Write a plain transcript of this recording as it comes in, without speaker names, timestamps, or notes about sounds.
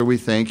We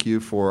thank you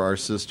for our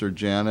sister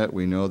Janet.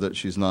 We know that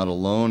she's not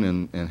alone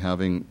in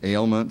having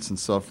ailments and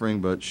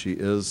suffering, but she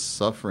is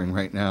suffering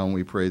right now, and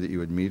we pray that you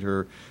would meet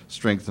her,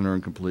 strengthen her,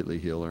 and completely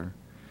heal her.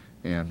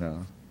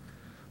 And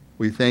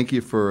we thank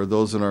you for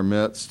those in our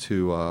midst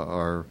who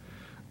are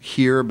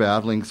here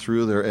battling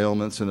through their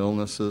ailments and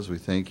illnesses. We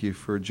thank you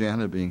for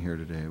Janet being here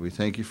today. We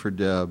thank you for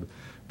Deb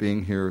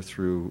being here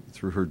through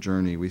her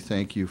journey. We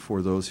thank you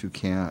for those who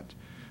can't.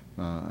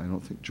 I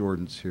don't think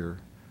Jordan's here.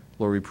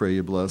 Lord, we pray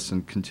you bless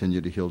and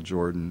continue to heal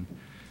Jordan.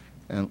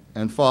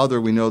 And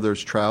Father, we know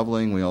there's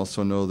traveling. We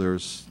also know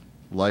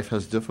life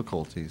has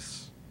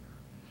difficulties.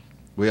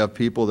 We have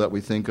people that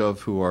we think of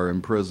who are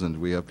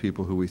imprisoned. We have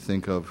people who we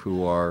think of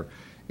who are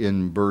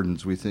in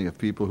burdens. We think of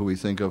people who we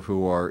think of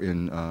who are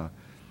in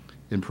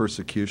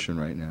persecution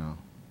right now.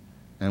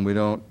 And we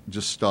don't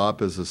just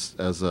stop as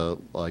a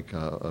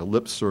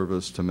lip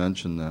service to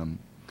mention them.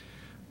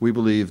 We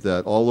believe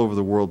that all over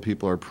the world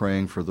people are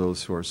praying for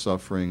those who are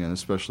suffering, and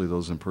especially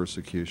those in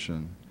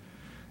persecution.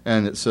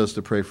 And it says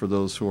to pray for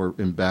those who are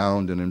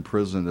bound and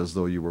imprisoned as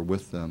though you were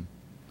with them.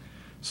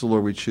 So,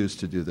 Lord, we choose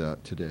to do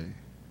that today.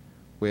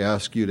 We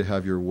ask you to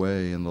have your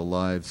way in the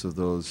lives of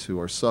those who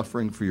are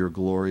suffering for your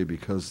glory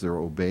because they're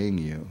obeying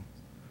you.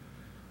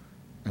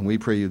 And we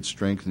pray you'd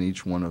strengthen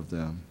each one of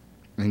them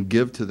and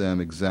give to them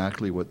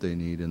exactly what they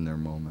need in their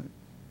moment.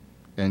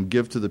 And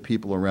give to the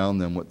people around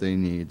them what they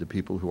need, the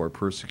people who are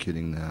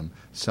persecuting them,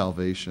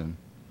 salvation.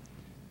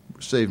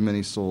 Save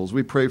many souls.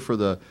 We pray for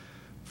the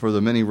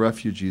many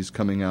refugees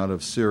coming out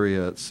of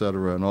Syria,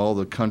 etc., and all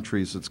the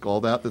countries,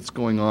 all that's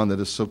going on that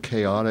is so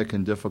chaotic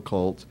and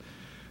difficult,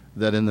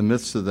 that in the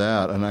midst of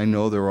that, and I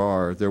know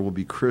there will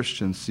be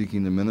Christians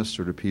seeking to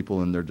minister to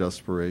people in their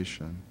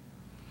desperation.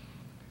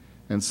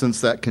 And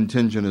since that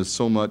contingent is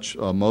so much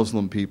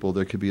Muslim people,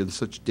 there could be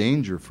such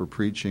danger for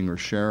preaching or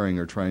sharing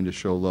or trying to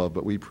show love.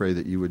 But we pray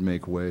that you would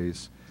make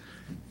ways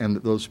and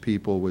that those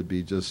people would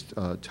be just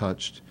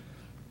touched.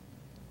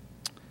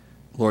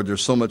 Lord,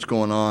 there's so much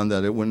going on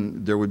that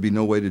there would be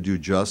no way to do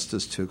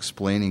justice to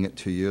explaining it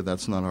to you.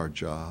 That's not our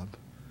job.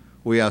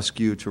 We ask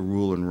you to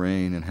rule and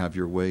reign and have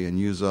your way and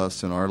use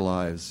us in our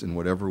lives in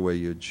whatever way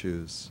you'd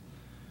choose.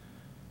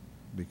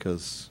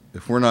 Because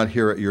if we're not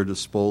here at your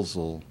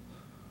disposal,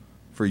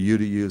 for you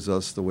to use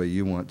us the way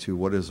you want to,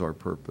 what is our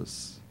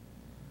purpose?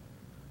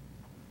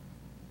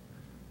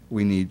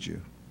 We need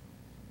you.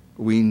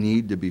 We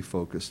need to be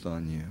focused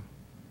on you.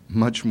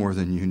 Much more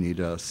than you need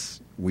us,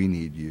 we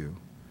need you.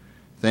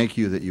 Thank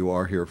you that you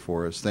are here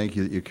for us. Thank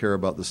you that you care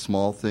about the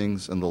small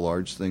things and the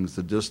large things,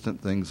 the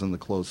distant things and the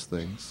close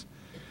things,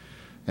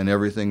 and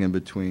everything in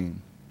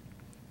between.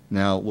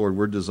 Now, Lord,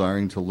 we're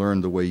desiring to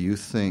learn the way you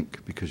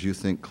think, because you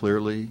think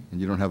clearly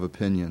and you don't have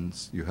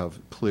opinions. You have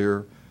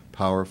clear,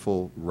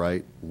 powerful,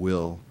 right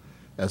will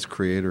as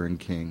Creator and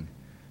King.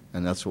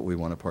 And that's what we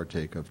want to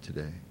partake of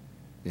today.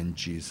 In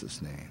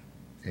Jesus' name,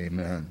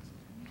 amen.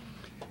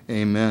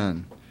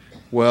 Amen.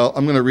 Well,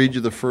 I'm going to read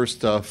you the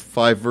first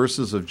 5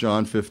 verses of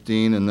John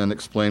 15 and then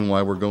explain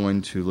why we're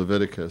going to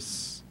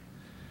Leviticus.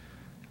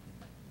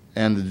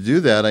 And to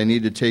do that, I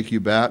need to take you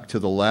back to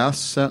the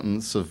last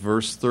sentence of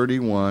verse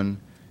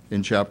 31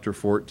 in chapter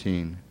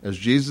 14. As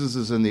Jesus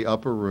is in the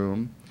upper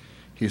room,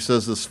 he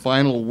says this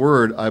final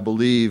word, I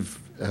believe,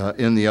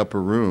 in the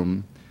upper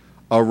room,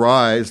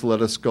 arise,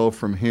 let us go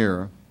from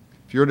here.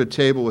 If you're at a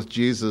table with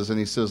Jesus and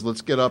he says,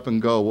 let's get up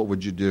and go, what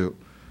would you do?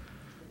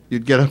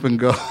 You'd get up and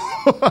go.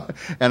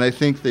 And I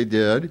think they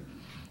did.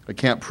 I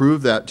can't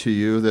prove that to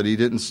you, that he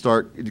didn't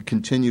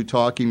continue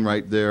talking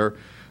right there.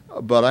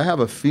 But I have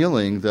a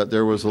feeling that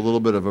there was a little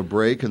bit of a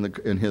break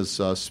in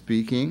his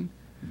speaking.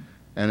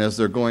 And as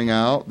they're going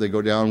out, they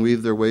go down,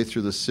 weave their way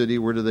through the city.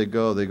 Where do they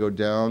go? They go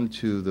down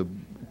to the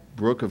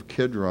brook of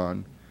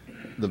Kidron,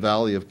 the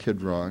valley of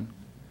Kidron.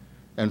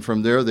 And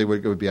from there, it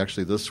would be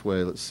actually this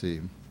way. Let's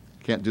see.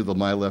 Can't do the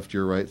my left,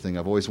 your right thing.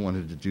 I've always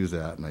wanted to do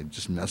that, and I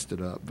just messed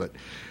it up. But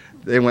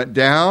they went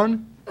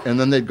down, and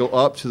then they'd go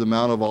up to the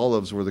Mount of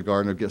Olives, where the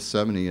Garden of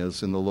Gethsemane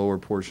is, in the lower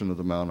portion of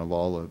the Mount of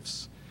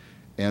Olives.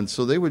 And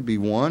so they would be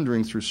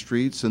wandering through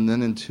streets and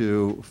then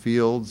into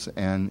fields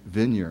and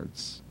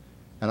vineyards.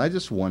 And I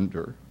just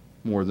wonder,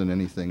 more than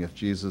anything, if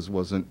Jesus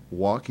wasn't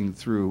walking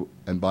through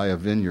and by a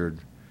vineyard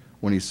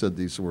when he said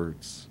these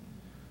words.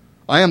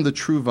 I am the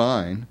true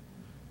vine,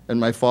 and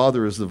my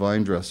Father is the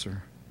vine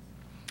dresser.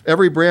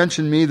 Every branch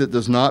in me that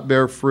does not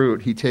bear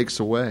fruit, he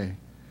takes away.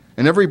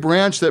 And every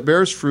branch that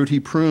bears fruit, he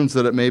prunes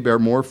that it may bear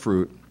more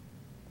fruit.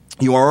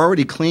 You are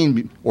already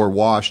clean or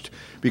washed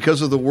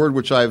because of the word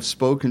which I have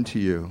spoken to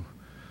you.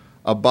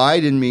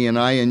 Abide in me and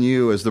I in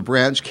you, as the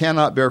branch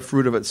cannot bear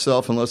fruit of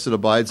itself unless it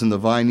abides in the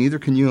vine, neither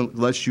can you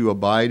unless you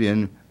abide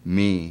in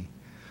me.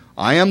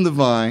 I am the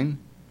vine,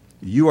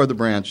 you are the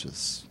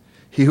branches.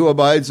 He who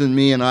abides in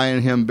me and I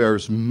in him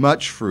bears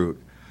much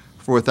fruit,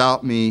 for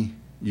without me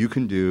you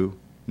can do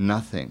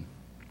nothing.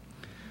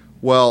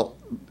 Well,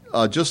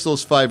 just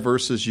those 5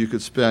 verses you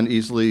could spend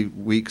easily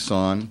weeks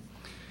on,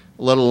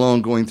 let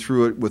alone going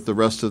through it with the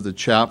rest of the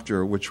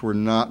chapter, which we're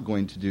not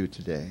going to do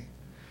today.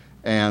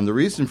 And the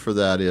reason for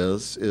that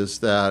is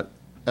that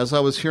as I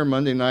was here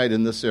Monday night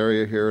in this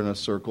area here in a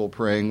circle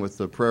praying with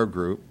the prayer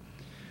group,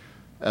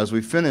 as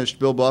we finished,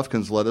 Bill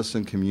Buffkins led us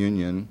in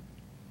communion,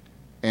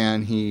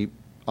 and he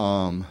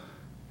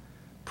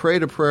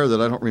prayed a prayer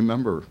that I don't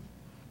remember.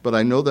 But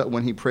I know that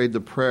when he prayed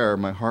the prayer,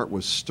 my heart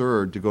was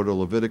stirred to go to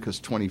Leviticus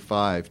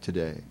 25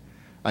 today.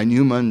 I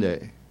knew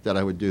Monday that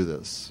I would do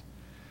this.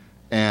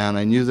 And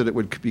I knew that it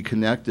would be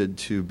connected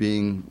to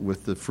being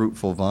with the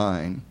fruitful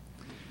vine.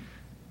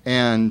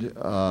 And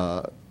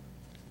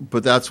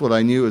but that's what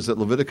I knew, is that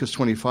Leviticus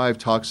 25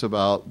 talks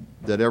about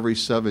that every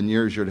 7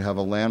 years you're to have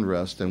a land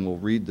rest, and we'll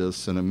read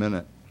this in a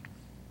minute.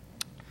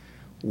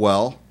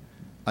 Well,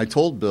 I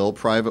told Bill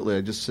privately,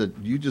 I just said,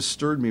 you just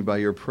stirred me by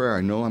your prayer.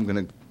 I know I'm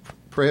going to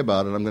pray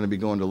about it. I'm going to be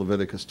going to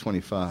Leviticus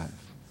 25.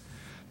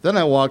 Then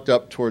I walked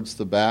up towards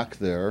the back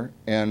there,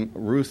 and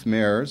Ruth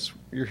Mayers,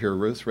 you're here,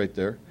 Ruth, right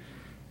there.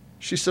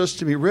 She says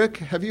to me, Rick,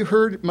 have you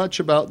heard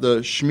much about the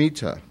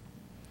Shemitah?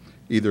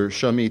 Either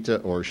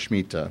Shemitah or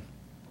Shemitah.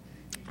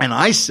 And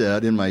I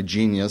said, in my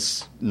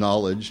genius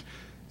knowledge,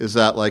 is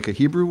that like a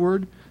Hebrew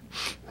word?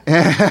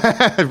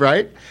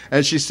 Right?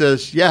 And she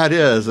says, yeah, it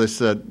is. I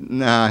said,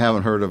 nah, I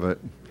haven't heard of it.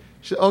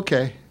 She said,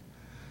 okay.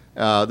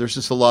 There's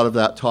just a lot of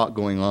that talk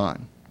going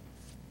on.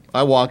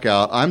 I walk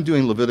out. I'm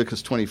doing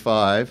Leviticus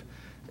 25.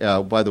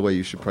 By the way,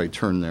 you should probably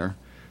turn there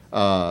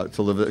to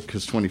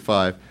Leviticus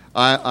 25.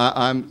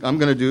 I'm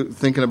going to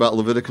thinking about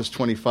Leviticus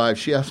 25.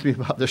 She asked me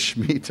about the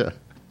Shemitah.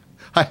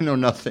 I know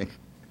nothing.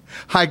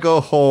 I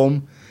go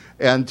home,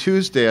 and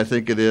Tuesday, I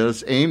think it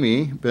is,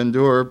 Amy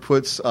Ben-Dur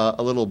puts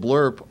a little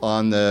blurb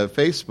on the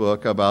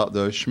Facebook about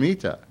the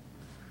Shemitah,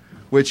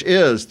 which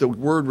is the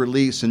word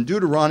release. In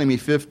Deuteronomy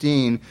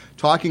 15,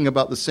 talking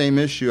about the same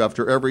issue,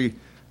 after every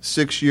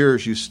 6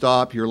 years you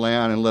stop your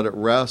land and let it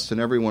rest,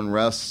 and everyone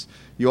rests.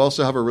 You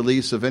also have a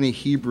release of any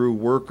Hebrew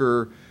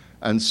worker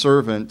and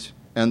servant,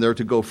 and they're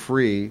to go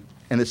free,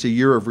 and it's a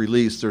year of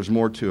release. There's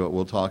more to it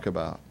we'll talk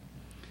about.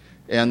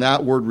 And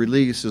that word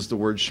release is the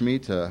word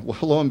Shemitah. Well,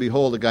 lo and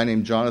behold, a guy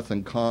named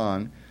Jonathan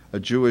Cahn, a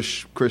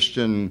Jewish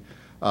Christian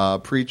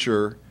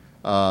preacher,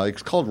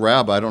 it's called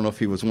rabbi. I don't know if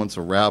he was once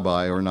a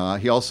rabbi or not.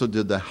 He also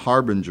did the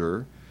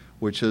Harbinger,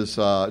 which is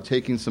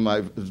taking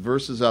some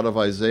verses out of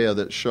Isaiah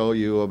that show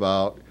you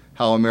about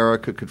how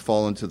America could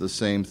fall into the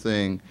same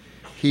thing.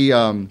 He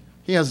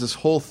has this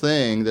whole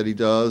thing that he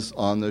does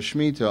on the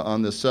Shemitah,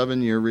 on the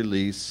 7-year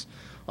release,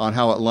 on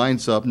how it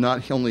lines up,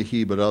 not only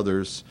he but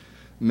others.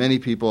 Many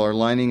people are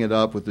lining it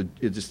up with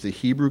just the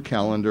Hebrew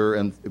calendar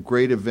and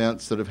great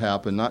events that have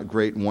happened, not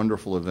great and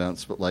wonderful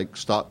events, but like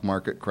stock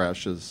market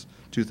crashes,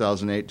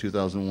 2008,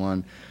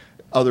 2001,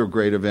 other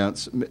great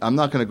events. I'm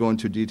not going to go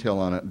into detail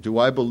on it. Do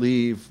I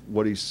believe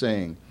what he's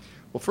saying?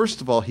 Well,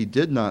 first of all, he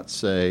did not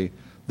say,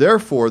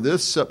 therefore,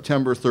 this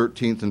September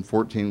 13th and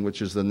 14th,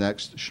 which is the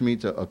next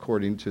Shemitah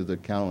according to the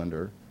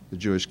calendar, the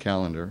Jewish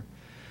calendar,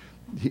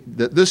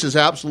 that this is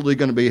absolutely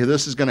going to be,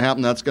 this is going to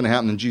happen, that's going to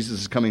happen, and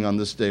Jesus is coming on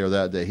this day or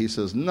that day. He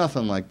says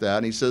nothing like that.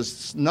 And he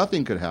says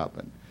nothing could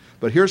happen.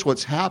 But here's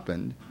what's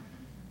happened,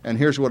 and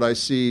here's what I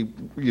see,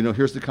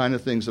 here's the kind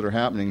of things that are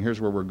happening, here's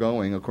where we're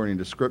going according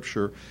to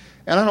Scripture.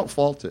 And I don't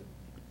fault it.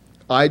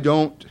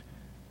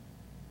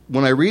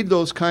 When I read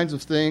those kinds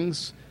of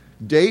things,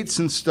 dates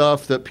and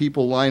stuff that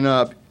people line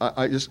up,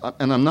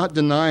 and I'm not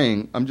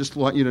denying, I'm just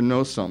want you to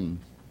know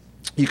something.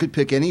 You could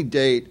pick any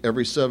date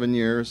every 7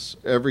 years,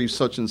 every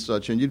such and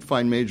such, and you'd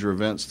find major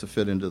events to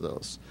fit into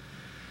those.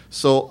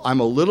 So I'm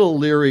a little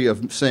leery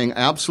of saying,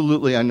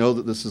 absolutely, I know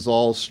that this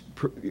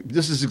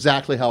is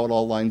exactly how it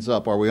all lines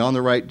up. Are we on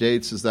the right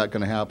dates? Is that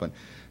going to happen?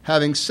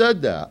 Having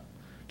said that,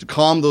 to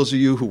calm those of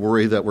you who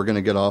worry that we're going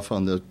to get off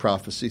on the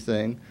prophecy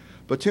thing,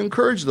 but to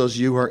encourage those of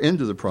you who are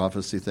into the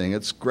prophecy thing,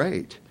 it's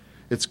great.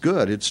 It's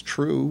good. It's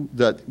true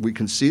that we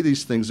can see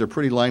these things. They're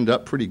pretty lined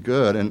up pretty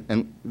good.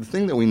 And the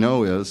thing that we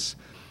know is,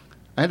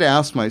 I had to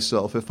ask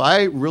myself, if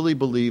I really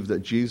believed that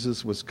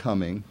Jesus was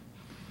coming,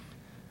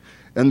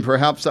 and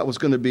perhaps that was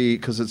going to be,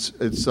 because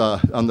it's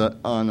on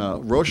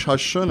Rosh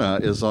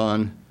Hashanah is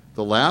on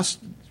the last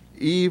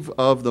eve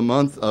of the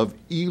month of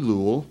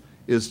Elul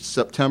is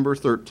September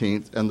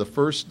 13th, and the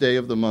first day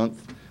of the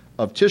month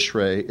of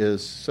Tishrei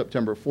is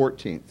September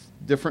 14th.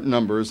 Different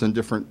numbers and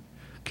different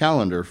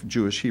calendar,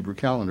 Jewish Hebrew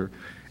calendar.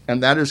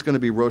 And that is going to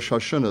be Rosh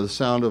Hashanah, the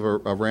sound of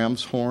a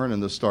ram's horn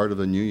and the start of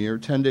the new year.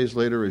 10 days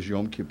later is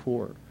Yom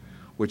Kippur,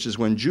 which is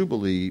when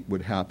Jubilee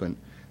would happen.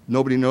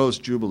 Nobody knows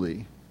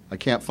Jubilee. I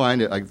can't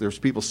find it. There's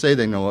people say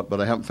they know it, but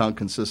I haven't found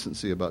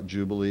consistency about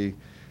Jubilee.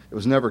 It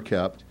was never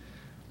kept.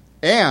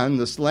 And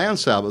the land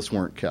Sabbaths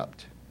weren't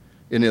kept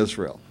in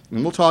Israel.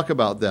 And we'll talk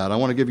about that. I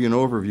want to give you an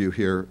overview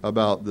here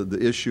about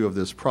the issue of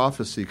this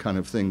prophecy kind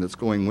of thing that's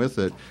going with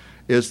it,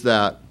 is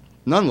that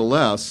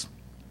nonetheless,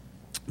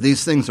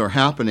 these things are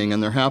happening,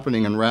 and they're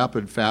happening in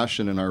rapid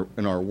fashion in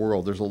our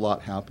world. There's a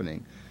lot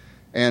happening.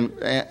 And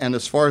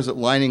as far as it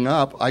lining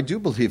up, I do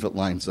believe it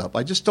lines up.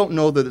 I just don't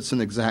know that it's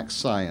an exact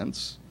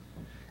science.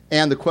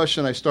 And the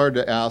question I started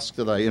to ask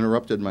that I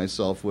interrupted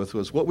myself with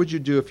was, what would you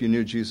do if you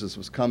knew Jesus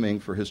was coming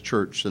for his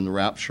church in the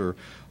rapture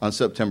on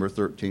September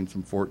 13th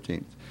and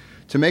 14th?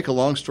 To make a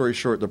long story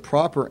short, the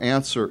proper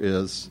answer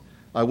is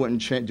I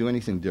wouldn't do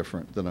anything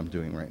different than I'm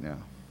doing right now.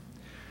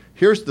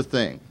 Here's the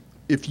thing.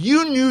 If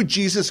you knew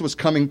Jesus was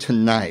coming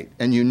tonight,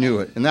 and you knew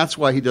it, and that's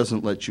why he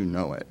doesn't let you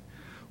know it,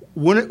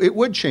 it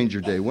would change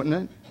your day, wouldn't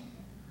it?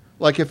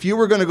 Like if you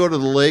were going to go to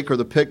the lake or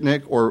the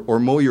picnic or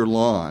mow your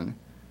lawn,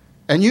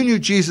 and you knew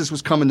Jesus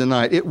was coming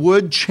tonight, it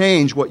would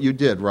change what you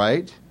did,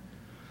 right?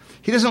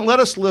 He doesn't let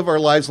us live our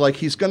lives like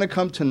he's going to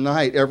come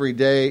tonight every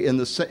day in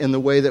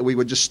the way that we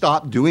would just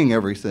stop doing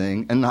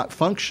everything and not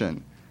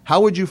function.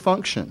 How would you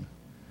function?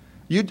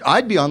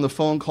 I'd be on the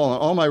phone calling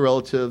all my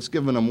relatives,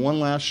 giving them one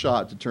last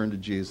shot to turn to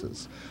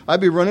Jesus. I'd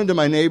be running to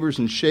my neighbors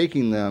and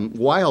shaking them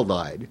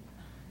wild-eyed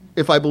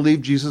if I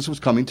believed Jesus was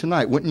coming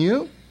tonight. Wouldn't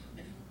you?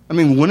 I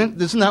mean,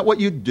 isn't that what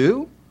you'd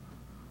do?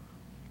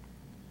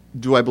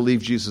 Do I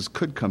believe Jesus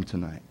could come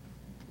tonight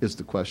is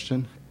the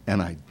question,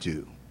 and I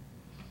do.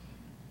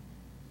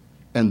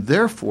 And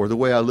therefore, the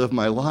way I live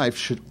my life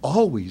should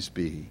always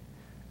be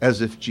as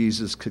if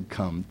Jesus could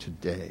come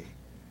today.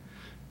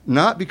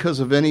 Not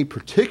because of any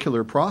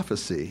particular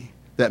prophecy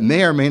that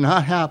may or may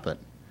not happen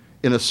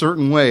in a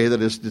certain way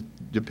that is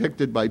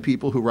depicted by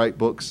people who write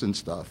books and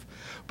stuff.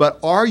 But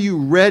are you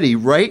ready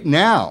right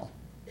now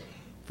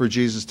for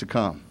Jesus to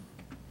come?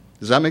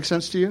 Does that make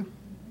sense to you?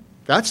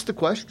 That's the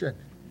question.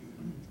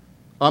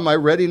 Am I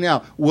ready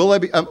now? Will I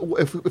be?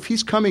 If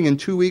he's coming in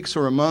 2 weeks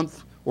or a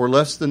month or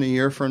less than a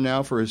year from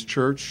now for his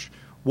church,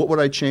 what would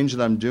I change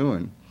that I'm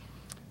doing?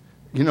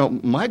 You know,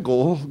 my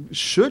goal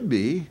should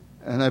be,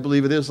 and I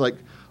believe it is, like,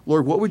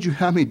 Lord, what would you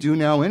have me do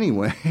now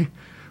anyway?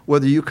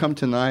 Whether you come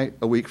tonight,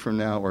 a week from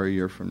now, or a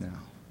year from now.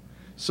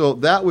 So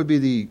that would be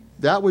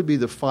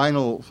the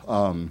final,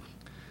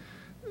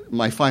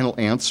 my final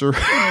answer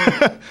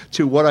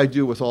to what I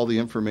do with all the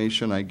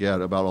information I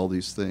get about all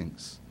these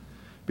things.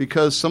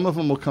 Because some of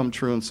them will come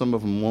true and some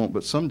of them won't,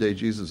 but someday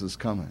Jesus is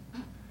coming.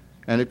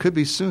 And it could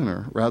be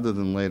sooner rather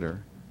than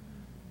later.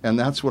 And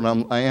that's what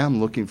I am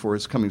looking for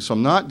is coming. So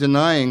I'm not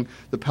denying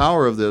the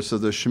power of this,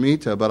 of the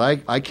Shemitah, but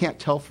I can't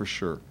tell for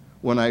sure.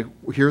 When I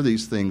hear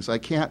these things,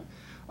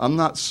 I'm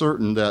not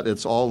certain that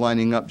it's all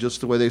lining up just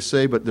the way they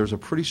say, but there's a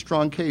pretty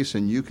strong case,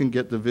 and you can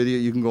get the video,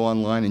 you can go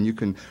online, and you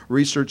can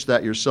research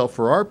that yourself.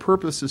 For our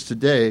purposes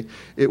today,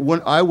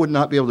 I would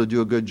not be able to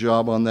do a good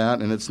job on that,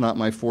 and it's not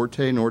my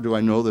forte, nor do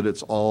I know that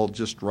it's all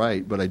just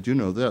right, but I do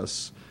know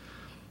this.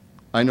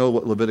 I know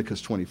what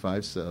Leviticus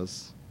 25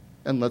 says,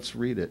 and let's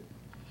read it.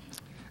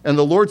 And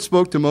the Lord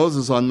spoke to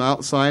Moses on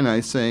Mount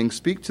Sinai, saying,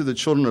 Speak to the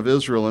children of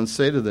Israel and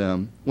say to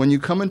them, When you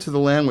come into the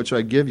land which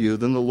I give you,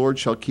 then the Lord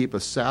shall keep a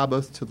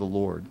Sabbath to the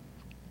Lord.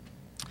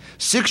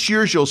 6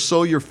 years you'll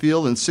sow your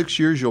field, and 6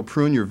 years you'll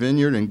prune your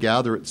vineyard and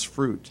gather its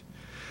fruit.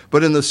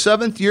 But in the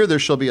 7th year there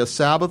shall be a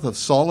Sabbath of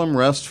solemn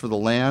rest for the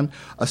land,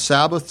 a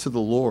Sabbath to the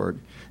Lord.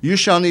 You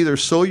shall neither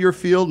sow your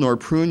field nor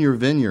prune your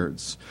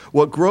vineyards.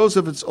 What grows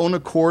of its own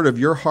accord of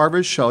your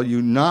harvest shall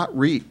you not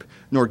reap,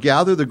 nor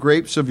gather the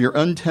grapes of your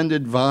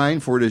untended vine,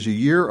 for it is a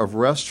year of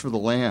rest for the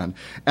land.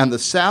 And the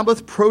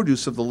Sabbath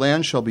produce of the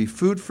land shall be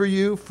food for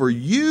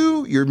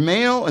you, your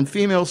male and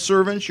female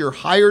servants, your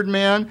hired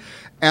man,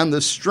 and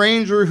the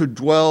stranger who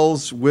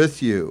dwells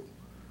with you.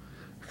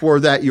 For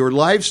that your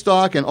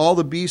livestock and all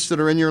the beasts that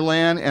are in your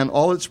land and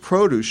all its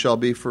produce shall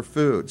be for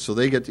food. So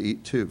they get to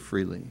eat too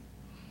freely.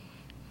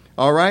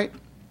 All right?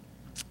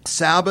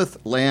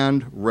 Sabbath,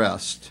 land,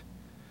 rest.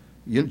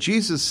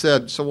 Jesus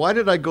said, so why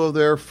did I go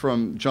there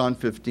from John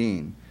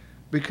 15?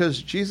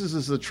 Because Jesus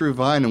is the true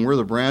vine and we're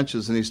the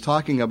branches, and he's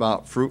talking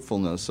about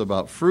fruitfulness,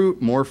 about fruit,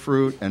 more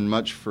fruit, and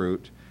much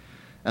fruit.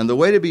 And the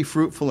way to be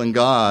fruitful in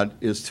God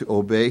is to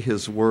obey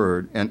his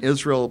word. And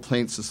Israel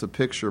paints us a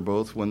picture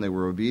both when they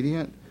were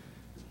obedient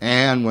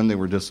and when they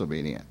were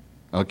disobedient.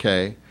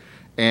 Okay?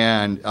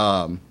 And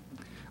I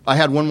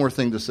had one more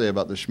thing to say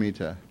about the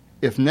Shemitah.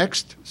 If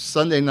next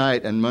Sunday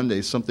night and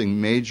Monday something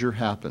major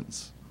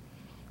happens,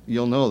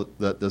 you'll know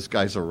that those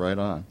guys are right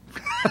on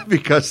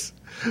because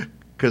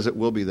it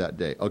will be that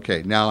day.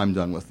 Okay, now I'm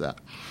done with that.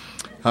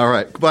 All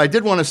right, but I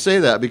did want to say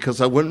that because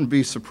I wouldn't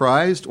be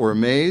surprised or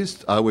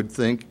amazed. I would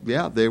think,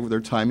 yeah, their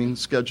timing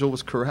schedule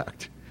was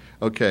correct.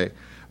 Okay,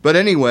 but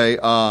anyway,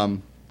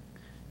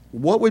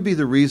 what would be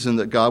the reason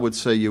that God would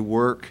say you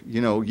work,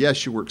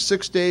 yes, you work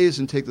 6 days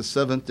and take the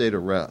 7th day to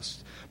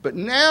rest. But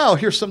now,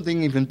 here's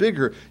something even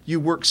bigger. You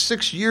work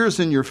 6 years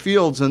in your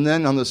fields, and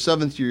then on the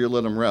 7th year, you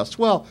let them rest.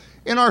 Well,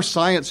 in our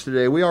science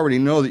today, we already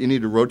know that you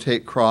need to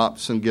rotate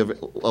crops and give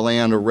a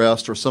land a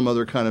rest or some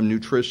other kind of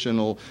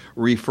nutritional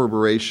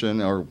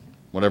reverberation or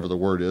whatever the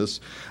word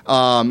is,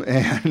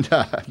 and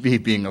me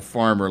being a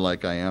farmer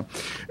like I am.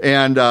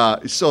 And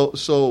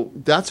so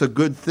that's a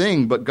good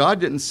thing, but God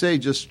didn't say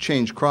just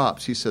change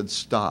crops. He said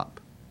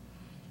stop.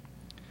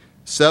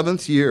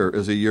 7th year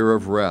is a year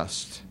of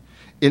rest.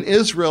 In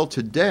Israel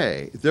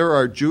today, there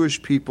are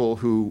Jewish people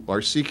who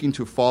are seeking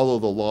to follow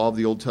the law of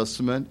the Old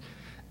Testament,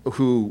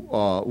 who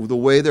the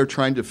way they're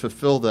trying to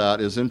fulfill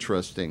that is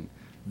interesting.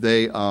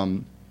 They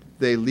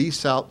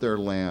lease out their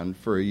land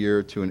for a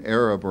year to an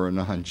Arab or a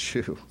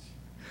non-Jew.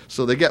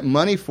 So they get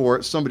money for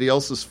it. Somebody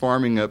else is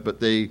farming it,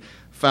 but they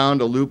found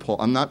a loophole.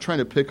 I'm not trying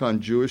to pick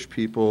on Jewish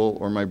people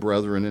or my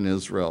brethren in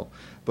Israel,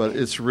 but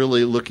it's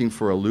really looking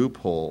for a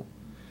loophole.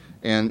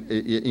 And,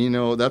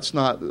 that's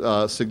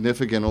not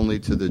significant only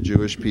to the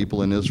Jewish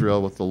people in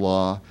Israel with the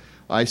law.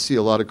 I see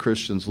a lot of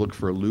Christians look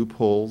for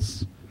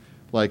loopholes.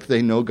 Like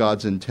they know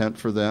God's intent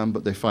for them,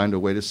 but they find a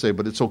way to say,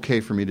 but it's okay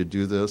for me to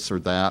do this or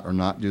that or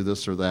not do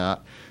this or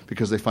that,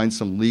 because they find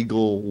some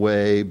legal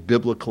way,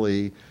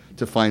 biblically,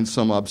 to find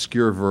some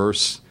obscure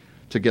verse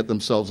to get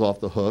themselves off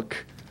the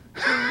hook.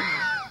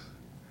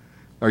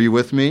 Are you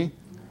with me?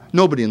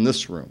 Nobody in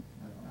this room.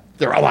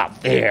 They're all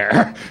out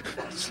there.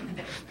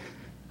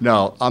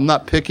 No, I'm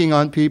not picking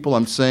on people.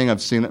 I'm saying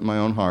I've seen it in my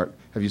own heart.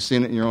 Have you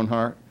seen it in your own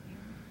heart?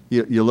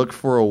 You look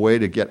for a way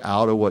to get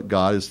out of what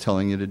God is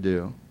telling you to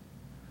do.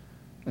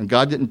 And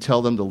God didn't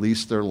tell them to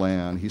lease their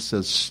land. He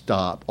says,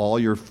 stop.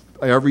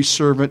 Every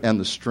servant and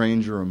the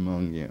stranger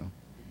among you.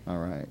 All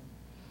right.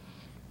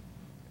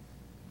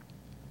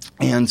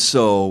 And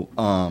so,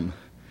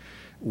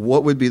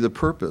 what would be the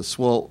purpose?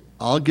 Well,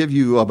 I'll give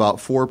you about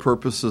 4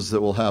 purposes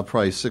that will have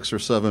probably 6 or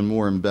 7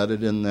 more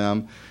embedded in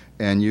them,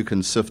 and you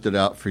can sift it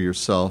out for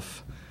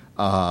yourself.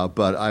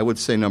 But I would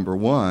say, number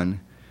 1,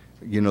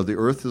 the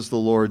earth is the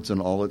Lord's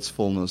and all its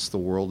fullness, the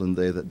world and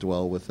they that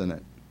dwell within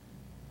it.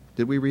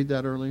 Did we read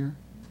that earlier?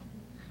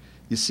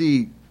 You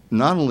see,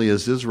 not only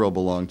does Israel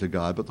belong to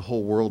God, but the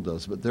whole world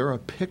does. But they're a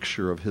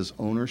picture of his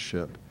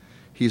ownership.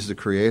 He's the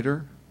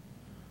creator.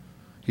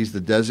 He's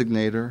the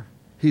designator.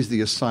 He's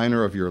the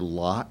assigner of your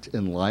lot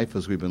in life,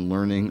 as we've been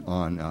learning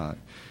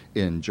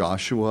in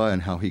Joshua,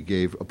 and how he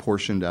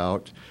apportioned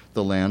out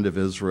the land of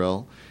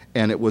Israel.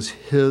 And it was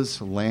his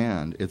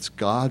land. It's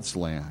God's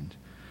land.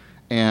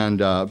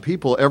 And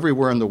people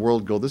everywhere in the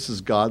world go, this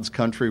is God's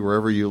country,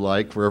 wherever you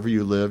like, wherever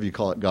you live, you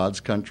call it God's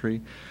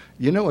country.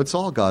 It's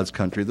all God's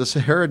country. The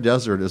Sahara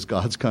Desert is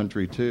God's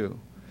country too.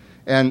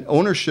 And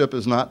ownership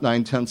is not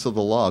 9/10 of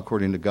the law,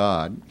 according to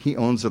God. He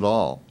owns it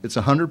all. It's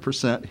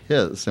 100%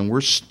 his, and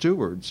we're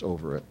stewards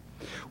over it.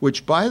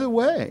 Which, by the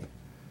way,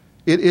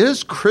 it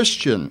is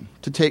Christian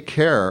to take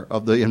care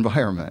of the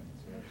environment.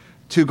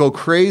 To go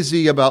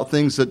crazy about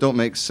things that don't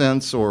make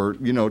sense, or,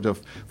 to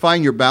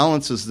find your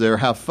balances there,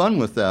 have fun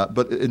with that.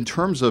 But in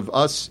terms of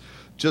us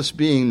just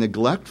being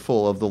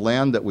neglectful of the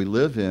land that we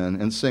live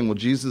in and saying, well,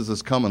 Jesus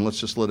is coming,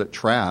 let's just let it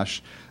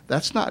trash,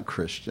 that's not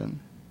Christian.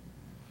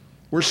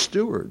 We're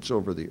stewards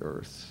over the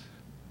earth.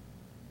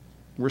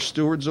 We're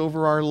stewards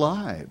over our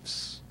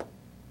lives.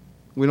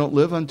 We don't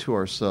live unto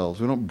ourselves.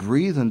 We don't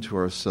breathe unto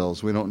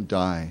ourselves. We don't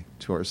die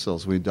to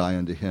ourselves. We die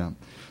unto him.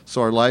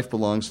 So our life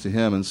belongs to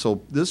him. And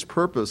so this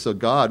purpose of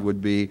God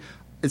would be,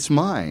 it's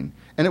mine.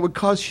 And it would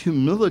cause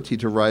humility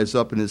to rise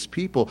up in his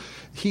people.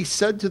 He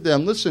said to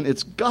them, listen,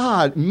 it's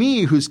God,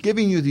 me, who's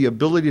giving you the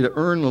ability to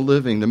earn a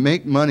living, to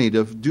make money,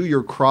 to do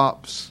your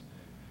crops.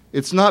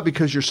 It's not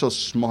because you're so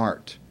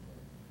smart.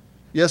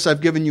 Yes,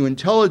 I've given you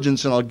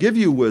intelligence and I'll give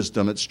you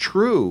wisdom. It's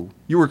true.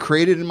 You were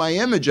created in my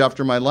image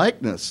after my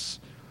likeness.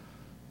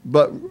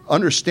 But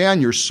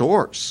understand your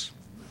source.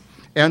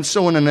 And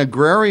so in an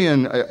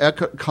agrarian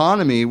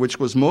economy, which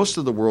was most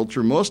of the world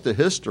through most of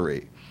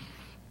history,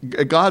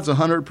 God's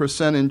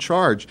 100% in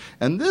charge.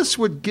 And this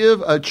would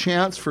give a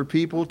chance for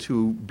people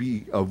to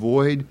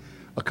avoid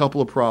a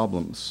couple of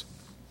problems.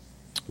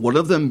 One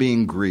of them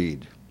being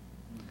greed.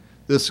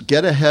 This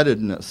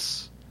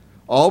get-aheadedness.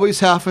 Always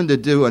having to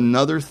do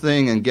another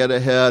thing and get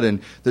ahead.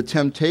 And the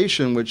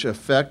temptation which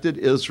affected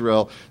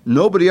Israel,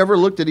 nobody ever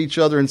looked at each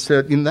other and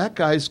said, that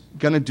guy's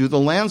going to do the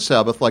land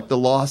Sabbath like the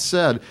law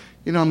said.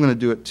 I'm going to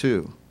do it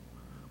too.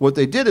 What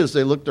they did is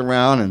they looked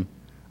around,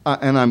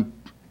 and I'm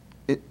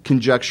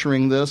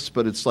conjecturing this,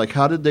 but it's like,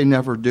 how did they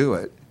never do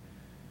it?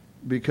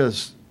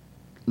 Because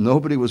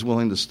nobody was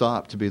willing to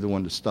stop to be the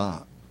one to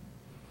stop.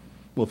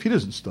 Well, if he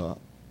doesn't stop,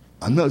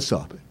 I'm not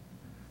stopping.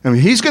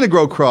 He's going to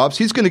grow crops,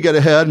 he's going to get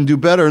ahead and do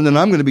better, and then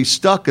I'm going to be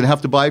stuck and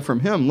have to buy from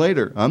him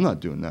later. I'm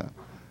not doing that.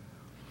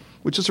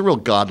 Which is a real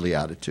godly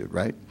attitude,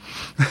 right?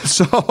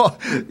 So,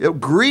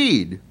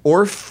 greed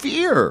or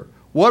fear.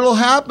 What will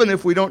happen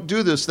if we don't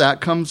do this?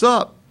 That comes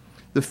up.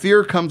 The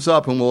fear comes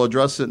up, and we'll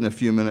address it in a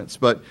few minutes.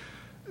 But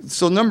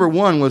so number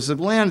 1 was the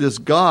land is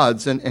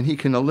God's, and he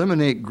can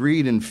eliminate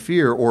greed and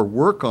fear or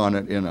work on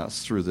it in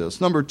us through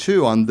this. Number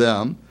 2, on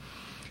them,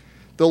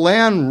 the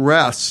land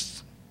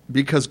rests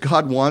because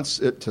God wants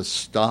it to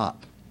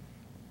stop.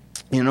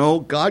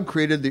 God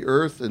created the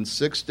earth in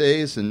 6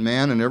 days and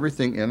man and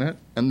everything in it,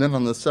 and then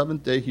on the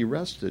 7th day he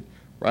rested,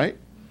 right?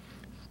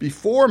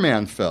 Before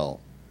man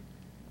fell,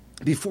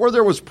 before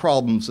there was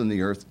problems in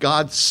the earth,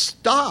 God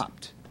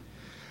stopped.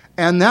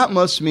 And that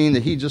must mean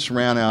that he just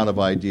ran out of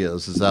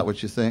ideas. Is that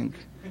what you think?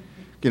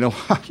 The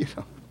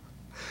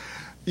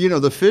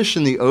fish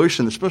in the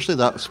ocean, especially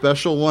that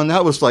special one,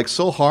 that was like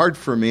so hard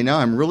for me. Now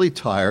I'm really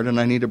tired and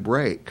I need a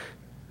break.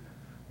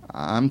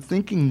 I'm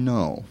thinking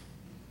no.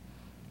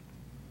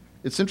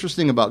 It's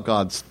interesting about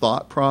God's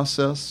thought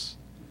process.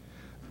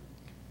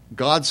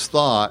 God's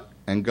thought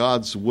and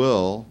God's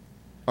will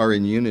are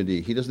in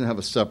unity. He doesn't have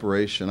a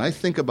separation. I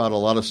think about a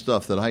lot of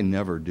stuff that I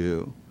never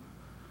do.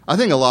 I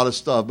think about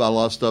a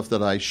lot of stuff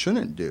that I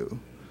shouldn't do.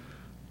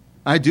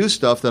 I do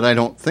stuff that I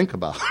don't think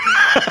about.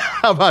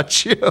 How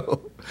about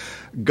you?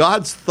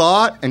 God's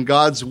thought and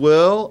God's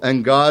will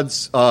and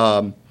God's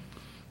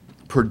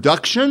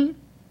production,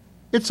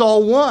 it's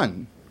all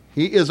one.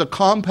 He is a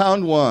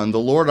compound one. The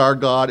Lord our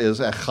God is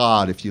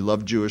echad. If you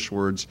love Jewish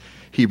words,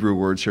 Hebrew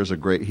words, here's a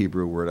great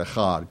Hebrew word,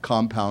 echad,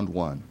 compound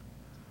one.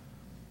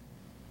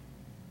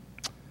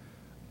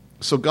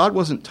 So God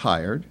wasn't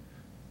tired.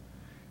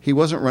 He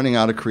wasn't running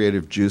out of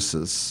creative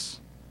juices.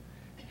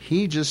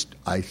 He just,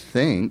 I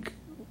think,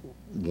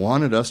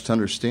 wanted us to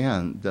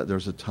understand that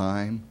there's a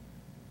time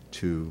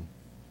to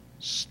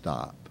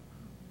stop.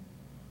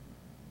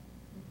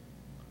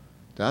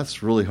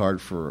 That's really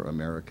hard for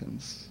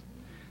Americans.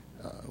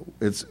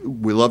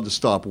 We love to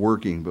stop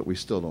working, but we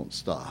still don't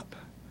stop.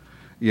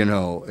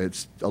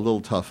 It's a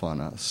little tough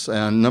on us.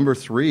 And number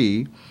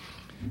 3,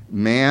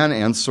 man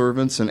and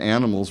servants and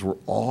animals were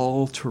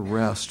all to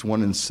rest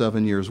 1 and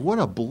 7 years. What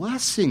a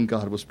blessing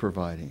God was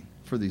providing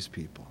for these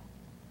people.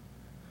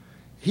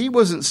 He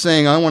wasn't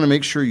saying, I want to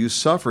make sure you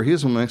suffer. He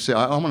was going to say,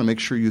 I want to make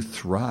sure you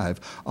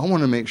thrive. I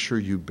want to make sure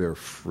you bear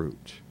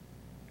fruit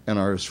and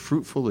are as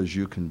fruitful as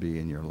you can be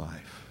in your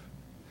life.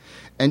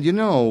 And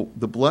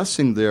the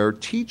blessing there,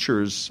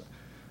 teachers,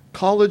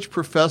 college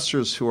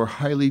professors who are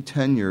highly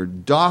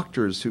tenured,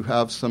 doctors who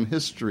have some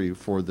history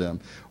for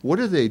them, what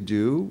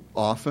do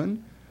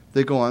often?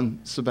 They go on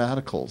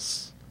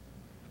sabbaticals.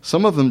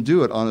 Some of them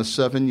do it on a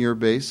 7-year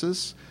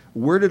basis.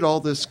 Where did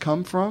all this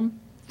come from?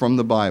 From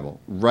the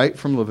Bible, right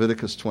from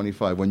Leviticus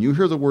 25. When you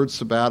hear the word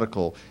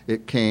sabbatical,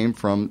 it came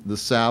from the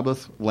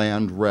Sabbath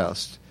land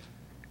rest.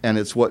 And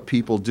it's what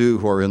people do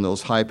who are in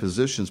those high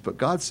positions. But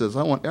God says,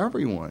 I want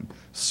everyone,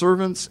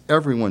 servants,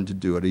 everyone to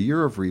do it. A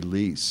year of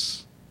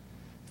release.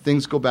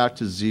 Things go back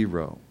to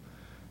zero.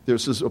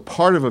 There's a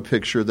part of a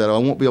picture that I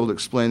won't be able to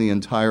explain the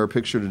entire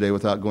picture today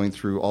without going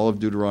through all of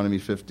Deuteronomy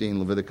 15,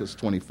 Leviticus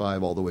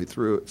 25, all the way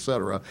through,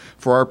 etc.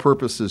 For our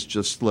purposes,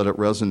 just let it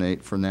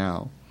resonate for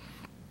now.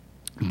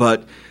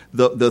 But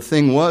the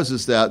thing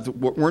is that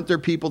weren't there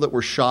people that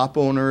were shop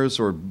owners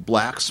or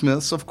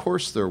blacksmiths? Of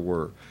course there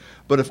were.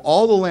 But if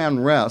all the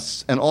land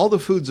rests and all the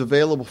food's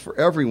available for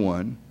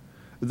everyone,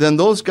 then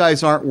those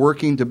guys aren't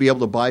working to be able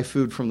to buy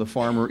food from the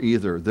farmer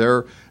either.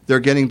 They're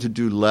getting to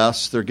do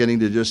less. They're getting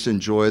to just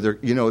enjoy.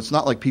 It's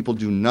not like people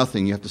do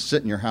nothing. You have to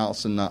sit in your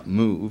house and not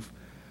move.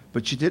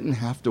 But you didn't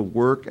have to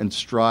work and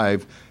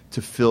strive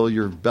to fill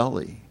your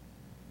belly,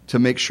 to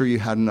make sure you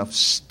had enough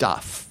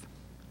stuff.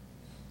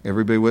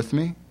 Everybody with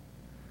me?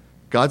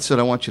 God said,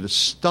 I want you to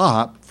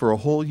stop for a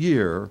whole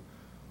year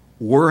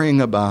worrying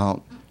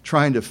about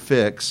trying to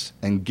fix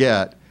and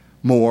get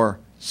more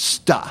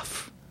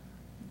stuff.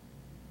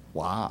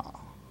 Wow.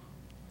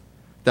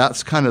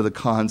 That's kind of the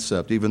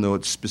concept, even though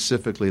it's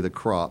specifically the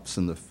crops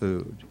and the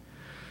food.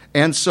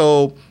 And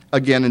so,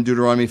 again, in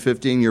Deuteronomy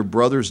 15, your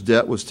brother's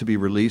debt was to be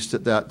released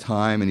at that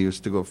time, and he was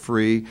to go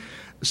free.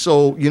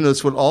 So,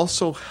 this would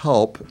also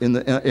help.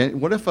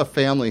 What if a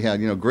family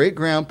had,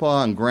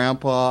 great-grandpa and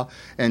grandpa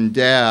and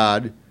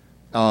dad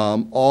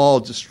all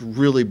just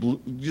really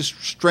just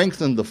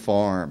strengthened the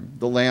farm,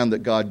 the land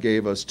that God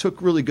gave us,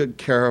 took really good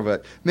care of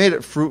it, made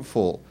it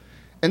fruitful.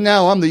 And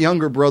now I'm the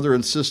younger brother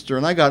and sister,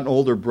 and I got an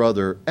older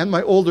brother, and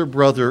my older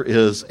brother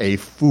is a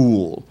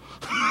fool.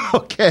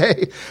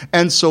 Okay?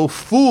 And so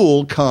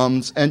fool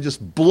comes and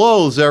just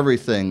blows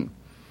everything.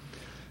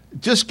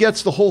 Just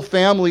gets the whole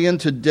family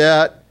into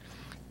debt,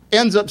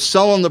 ends up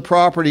selling the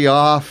property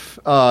off,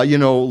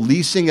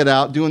 leasing it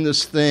out, doing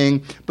this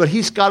thing. But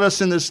he's got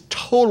us in this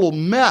total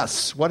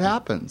mess. What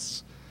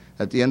happens?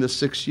 At the end of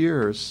 6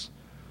 years,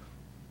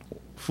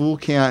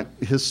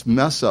 his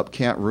mess up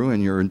can't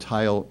ruin your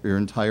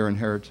entire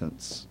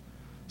inheritance.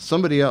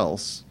 Somebody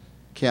else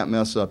can't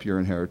mess up your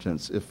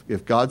inheritance.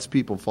 If God's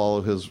people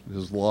follow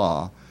his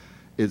law,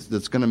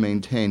 that's going to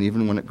maintain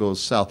even when it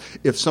goes south.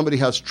 If somebody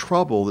has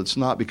trouble, that's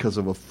not because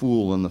of a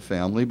fool in the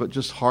family, but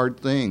just hard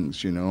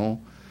things, You know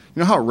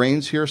how it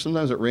rains here?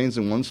 Sometimes it rains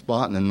in one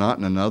spot and then not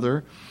in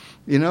another.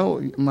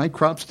 My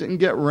crops didn't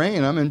get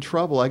rain. I'm in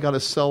trouble. I got to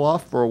sell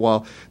off for a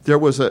while. There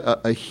was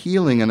a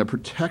healing and a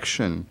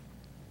protection.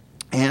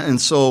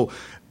 And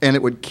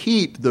it would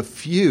keep the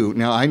few.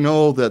 Now, I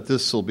know that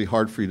this will be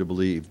hard for you to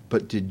believe,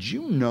 but did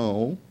you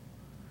know,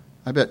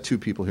 I bet 2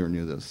 people here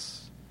knew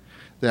this,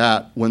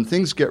 that when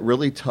things get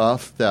really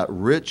tough, that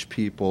rich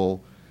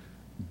people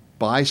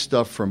buy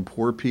stuff from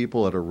poor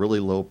people at a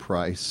really low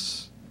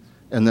price,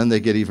 and then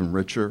they get even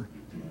richer?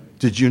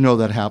 Did you know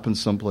that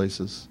happens some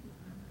places?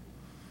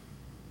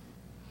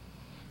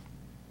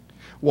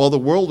 While the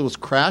world was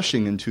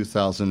crashing in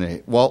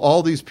 2008, while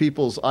all these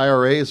people's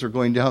IRAs are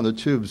going down the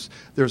tubes,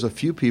 there's a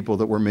few people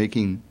that were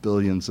making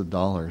billions of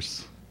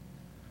dollars.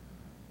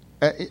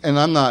 And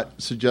I'm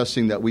not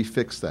suggesting that we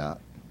fix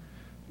that,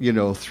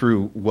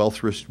 through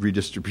wealth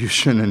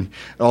redistribution and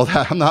all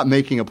that. I'm not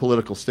making a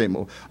political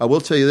statement. I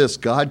will tell you this,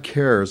 God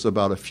cares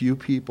about a few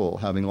people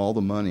having all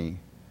the money.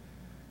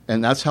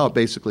 And that's how it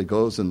basically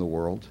goes in the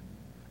world.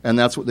 And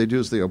that's what they do,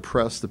 is they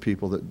oppress the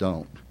people that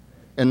don't.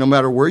 And no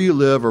matter where you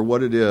live or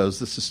what it is,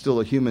 this is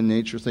still a human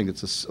nature thing.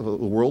 The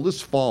world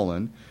is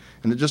fallen,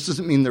 and it just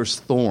doesn't mean there's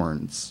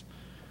thorns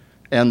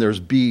and there's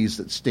bees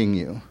that sting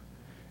you.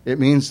 It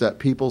means that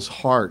people's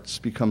hearts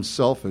become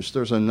selfish.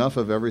 There's enough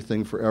of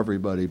everything for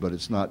everybody, but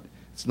it's not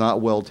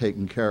well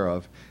taken care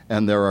of.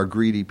 And there are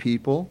greedy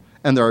people,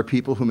 and there are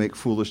people who make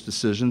foolish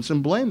decisions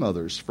and blame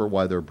others for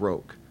why they're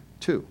broke,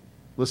 too.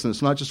 Listen,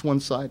 it's not just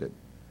one-sided.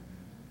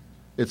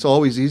 It's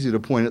always easy to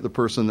point at the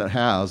person that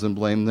has and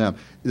blame them.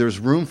 There's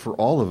room for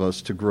all of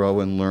us to grow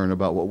and learn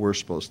about what we're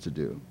supposed to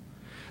do.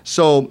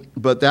 So,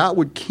 but that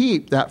would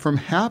keep that from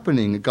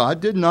happening.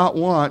 God did not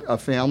want a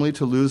family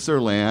to lose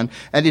their land,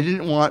 and he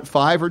didn't want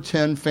 5 or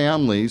 10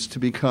 families to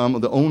become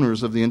the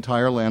owners of the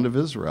entire land of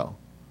Israel.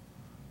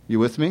 You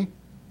with me?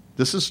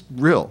 This is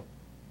real.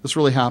 This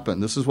really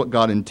happened. This is what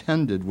God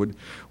intended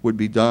would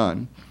be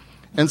done.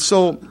 And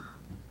so,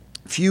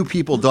 few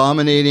people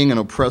dominating and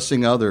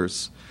oppressing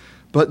others.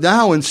 But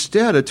now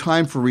instead, a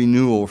time for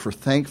renewal, for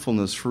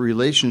thankfulness, for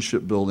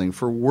relationship building,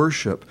 for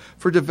worship,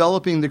 for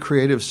developing the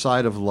creative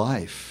side of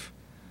life.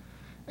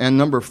 And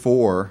number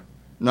 4,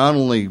 not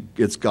only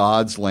it's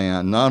God's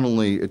land, not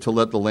only to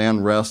let the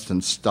land rest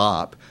and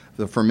stop,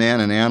 for man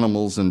and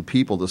animals and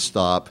people to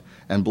stop,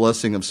 and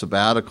blessing of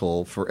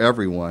sabbatical for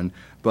everyone,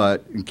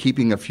 but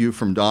keeping a few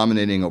from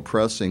dominating,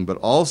 oppressing, but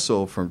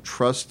also from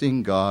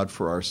trusting God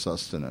for our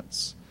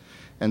sustenance.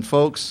 And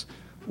folks,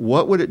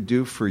 what would it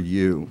do for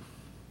you?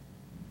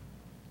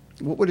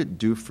 What would it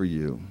do for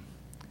you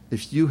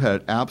if you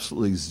had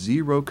absolutely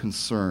zero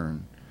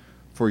concern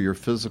for your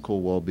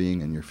physical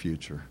well-being and your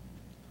future?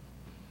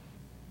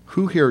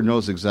 Who here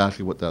knows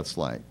exactly what that's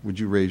like? Would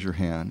you raise your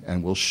hand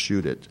and we'll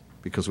shoot it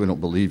because we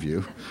don't believe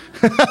you.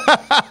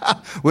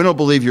 We don't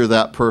believe you're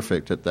that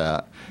perfect at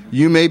that.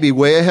 You may be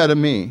way ahead of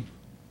me,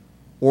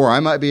 or I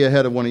might be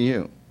ahead of one of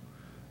you.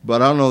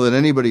 But I don't know that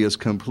anybody is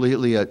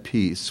completely at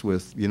peace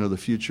with, the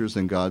future's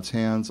in God's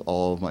hands.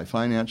 All of my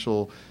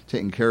financial,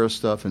 taking care of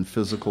stuff, and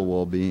physical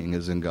well-being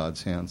is in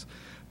God's hands.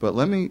 But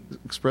let me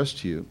express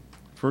to you,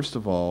 first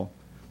of all,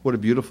 what a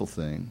beautiful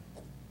thing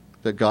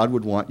that God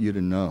would want you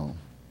to know,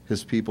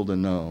 his people to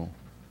know,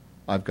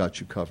 I've got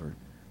you covered.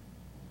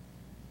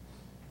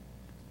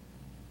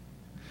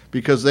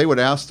 Because they would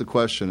ask the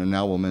question, and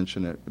now we'll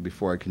mention it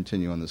before I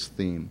continue on this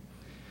theme.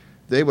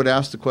 They would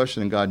ask the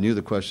question, and God knew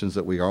the questions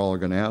that we all are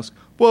going to ask.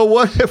 Well,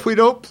 what if we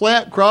don't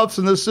plant crops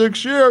in the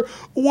 6th year?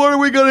 What are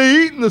we going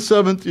to eat in the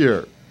 7th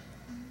year?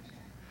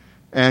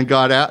 And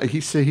God,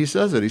 he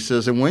says it. He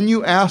says, and when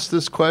you ask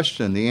this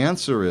question, the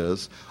answer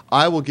is,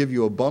 I will give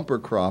you a bumper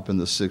crop in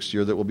the 6th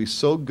year that will be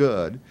so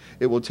good,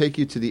 it will take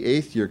you to the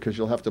 8th year because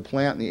you'll have to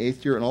plant in the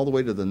 8th year and all the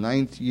way to the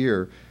 9th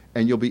year,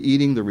 and you'll be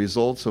eating the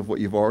results of what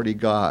you've already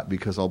got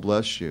because I'll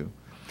bless you.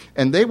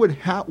 And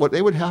what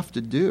they would have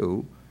to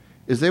do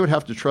is they would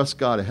have to trust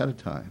God ahead of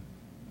time.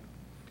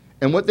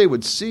 And what they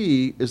would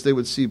see is they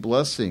would see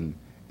blessing.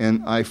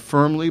 And I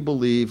firmly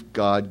believe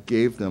God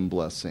gave them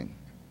blessing.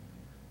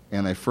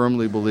 And I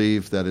firmly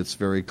believe that it's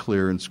very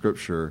clear in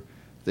Scripture.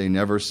 They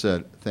never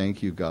said,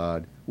 thank you,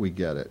 God, we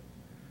get it.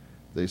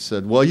 They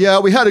said, well, yeah,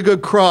 we had a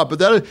good crop, but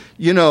that,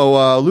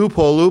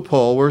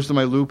 loophole, where's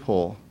my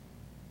loophole?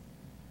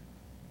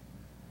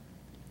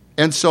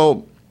 And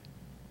so,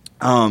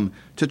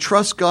 to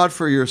trust God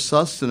for your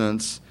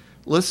sustenance,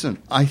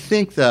 listen, I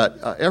think that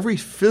every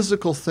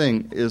physical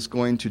thing is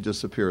going to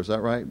disappear. Is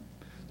that right?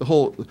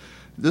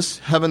 This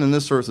heaven and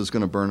this earth is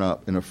going to burn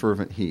up in a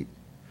fervent heat.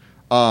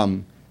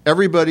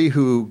 Everybody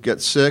who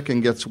gets sick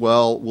and gets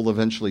well will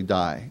eventually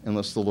die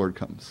unless the Lord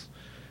comes.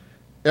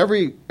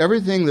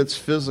 Everything that's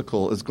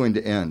physical is going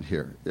to end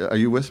here. Are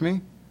you with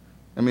me?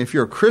 I mean, if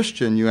you're a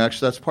Christian,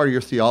 that's part of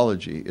your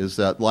theology, is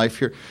that life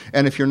here.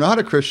 And if you're not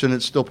a Christian,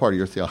 it's still part of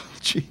your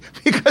theology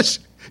because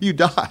you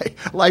die.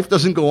 Life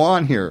doesn't go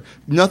on here.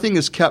 Nothing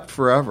is kept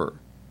forever.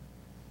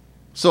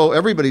 So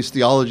everybody's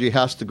theology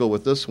has to go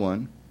with this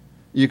one.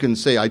 You can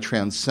say, I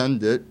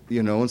transcend it,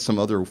 in some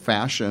other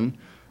fashion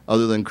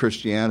other than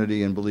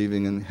Christianity and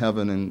believing in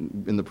heaven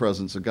and in the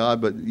presence of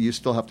God, but you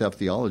still have to have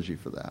theology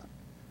for that.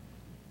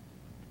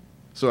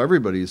 So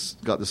everybody's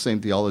got the same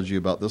theology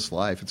about this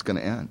life. It's going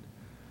to end.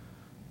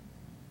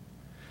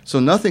 So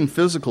nothing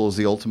physical is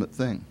the ultimate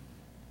thing.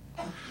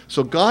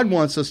 So God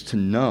wants us to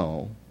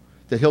know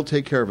that he'll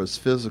take care of us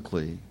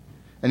physically,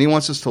 and he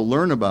wants us to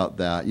learn about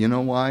that. You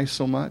know why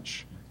so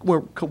much?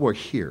 We're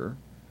here.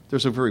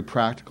 There's a very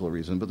practical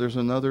reason, but there's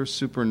another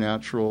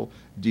supernatural,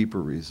 deeper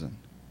reason.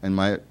 And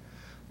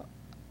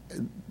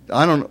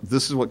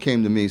this is what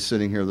came to me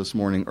sitting here this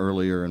morning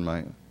earlier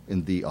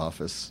in the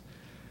office,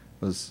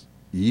 was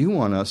you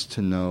want us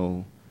to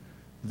know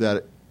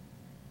that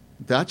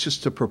that's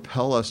just to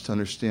propel us to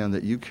understand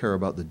that you care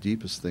about the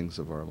deepest things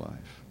of our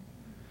life.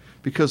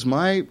 Because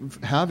my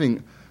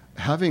having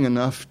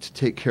enough to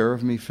take care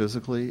of me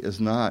physically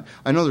is not...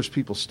 I know there's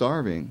people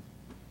starving.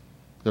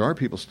 There are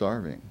people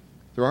starving.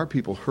 There are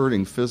people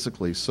hurting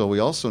physically. So we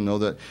also know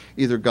that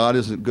either God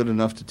isn't good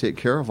enough to take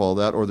care of all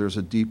that, or there's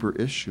a deeper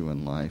issue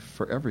in life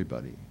for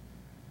everybody.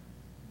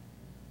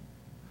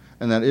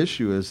 And that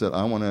issue is that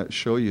I want to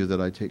show you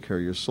that I take care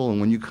of your soul. And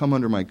when you come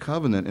under my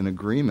covenant in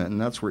agreement, and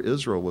that's where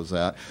Israel was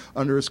at,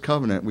 under his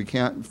covenant, we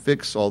can't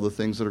fix all the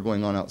things that are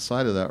going on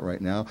outside of that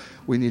right now.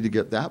 We need to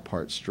get that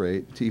part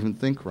straight to even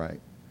think right.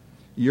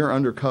 You're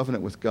under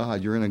covenant with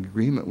God. You're in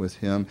agreement with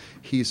him.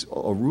 He's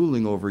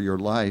ruling over your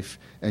life,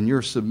 and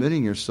you're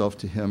submitting yourself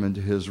to him and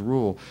to his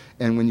rule.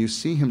 And when you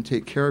see him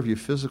take care of you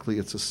physically,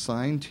 it's a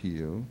sign to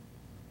you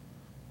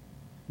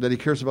that he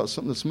cares about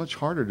something that's much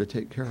harder to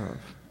take care of.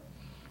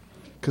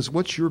 Because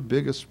what's your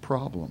biggest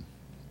problem?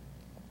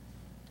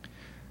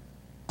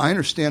 I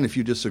understand if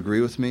you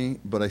disagree with me,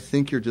 but I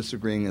think you're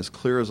disagreeing as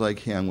clear as I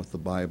can with the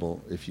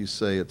Bible if you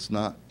say it's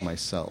not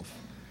myself.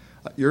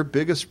 Your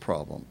biggest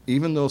problem,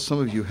 even though some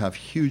of you have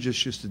huge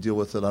issues to deal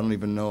with that I don't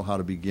even know how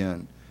to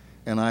begin,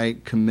 and I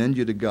commend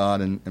you to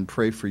God and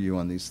pray for you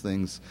on these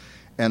things,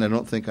 and I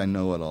don't think I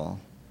know it all,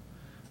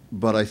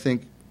 but I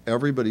think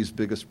everybody's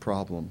biggest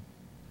problem,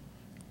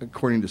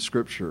 according to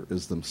Scripture,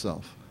 is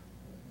themselves,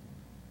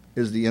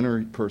 is the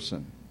inner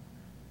person.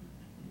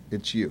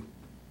 It's you.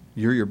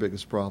 You're your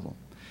biggest problem.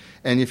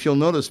 And if you'll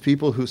notice,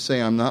 people who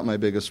say, I'm not my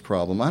biggest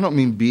problem, I don't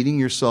mean beating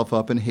yourself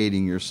up and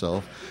hating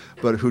yourself,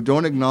 but who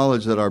don't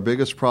acknowledge that our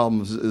biggest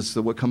problem is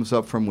that what comes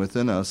up from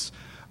within us,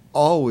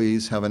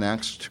 always have an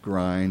axe to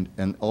grind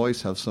and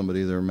always have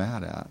somebody they're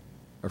mad at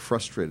or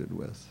frustrated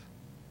with.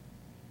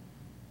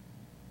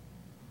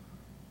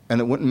 And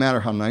it wouldn't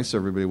matter how nice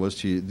everybody was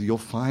to you, you'll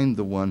find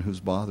the one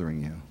who's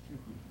bothering you.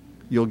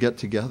 You'll get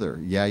together.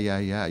 Yeah.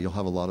 You'll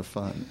have a lot of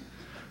fun.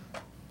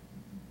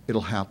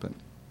 It'll happen.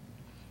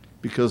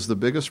 Because the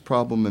biggest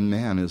problem in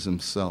man is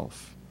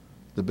himself.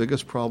 The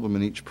biggest problem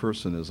in each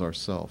person is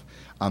ourself.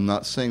 I'm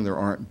not saying there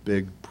aren't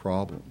big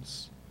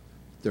problems.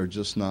 They're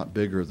just not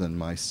bigger than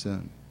my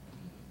sin.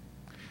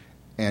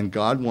 And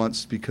God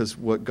wants, because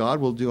what God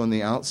will do on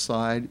the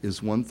outside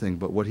is one thing,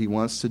 but what he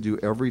wants to do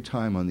every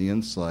time on the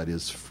inside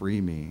is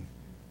free me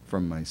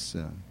from my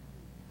sin.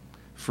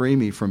 Free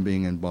me from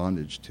being in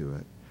bondage to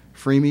it.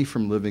 Free me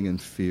from living in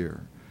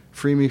fear.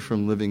 Free me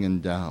from living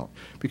in doubt.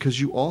 Because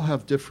you all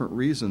have different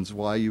reasons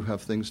why you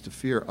have things to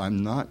fear.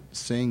 I'm not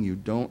saying you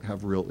don't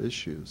have real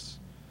issues.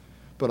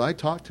 But I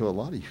talk to a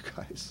lot of you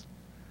guys.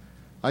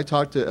 I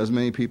talk to as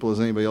many people as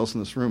anybody else in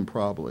this room,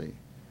 probably.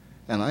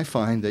 And I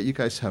find that you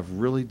guys have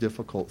really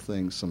difficult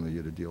things, some of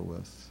you, to deal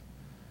with.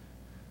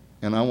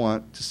 And I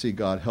want to see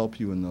God help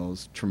you in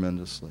those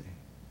tremendously.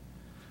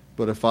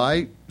 But if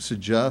I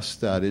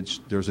suggest that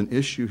there's an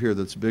issue here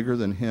that's bigger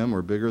than him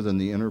or bigger than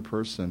the inner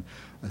person,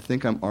 I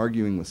think I'm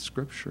arguing with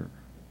Scripture.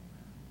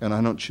 And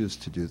I don't choose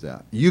to do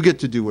that. You get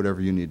to do whatever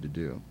you need to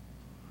do.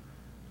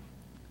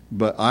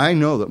 But I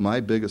know that my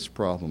biggest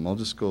problem, I'll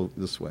just go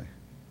this way.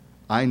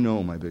 I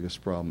know my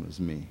biggest problem is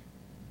me.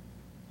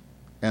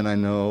 And I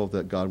know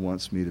that God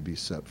wants me to be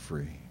set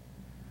free.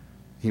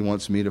 He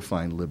wants me to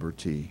find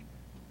liberty.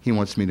 He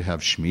wants me to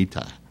have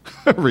Shemitah,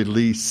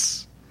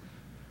 release.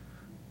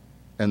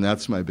 And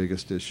that's my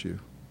biggest issue.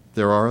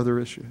 There are other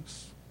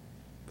issues,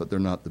 but they're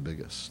not the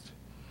biggest.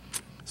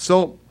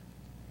 So,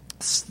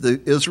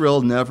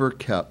 Israel never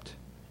kept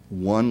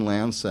one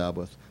land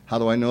Sabbath. How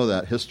do I know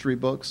that? History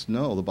books?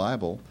 No, the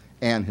Bible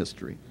and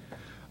history.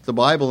 The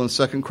Bible in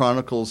 2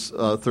 Chronicles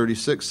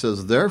 36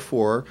 says,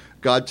 therefore,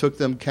 God took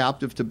them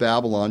captive to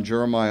Babylon.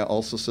 Jeremiah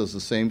also says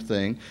the same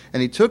thing.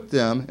 And he took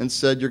them and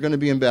said, you're going to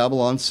be in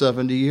Babylon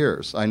 70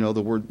 years. I know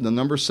the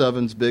number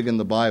 7's big in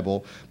the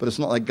Bible, but it's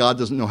not like God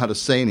doesn't know how to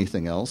say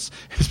anything else.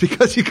 It's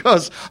because he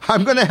goes,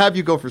 I'm going to have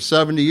you go for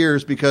 70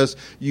 years because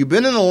you've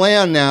been in the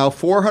land now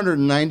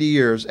 490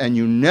 years and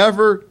you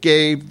never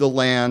gave the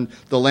land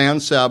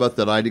Sabbath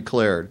that I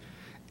declared.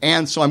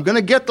 And so I'm going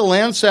to get the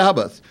land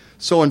Sabbath.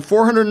 So in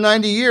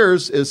 490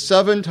 years is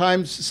 7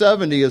 times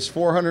 70 is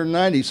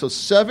 490. So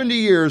 70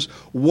 years,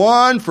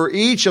 one for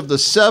each of the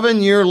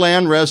 7-year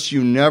land rests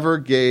you never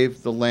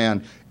gave the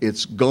land.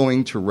 It's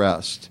going to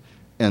rest.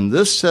 And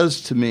this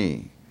says to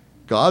me,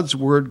 God's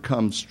word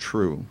comes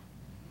true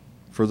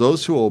for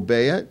those who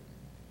obey it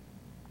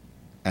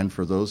and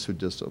for those who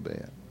disobey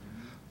it.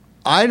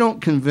 I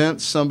don't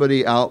convince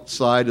somebody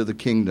outside of the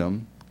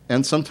kingdom,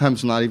 and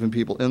sometimes not even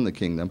people in the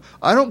kingdom.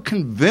 I don't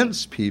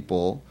convince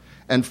people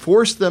and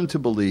force them to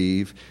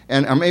believe,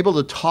 and I'm able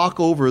to talk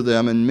over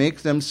them and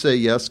make them say,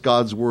 yes,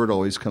 God's word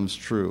always comes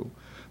true,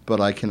 but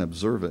I can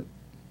observe it.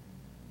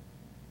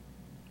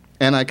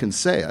 And I can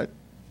say it,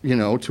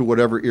 to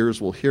whatever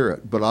ears will hear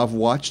it, but I've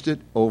watched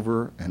it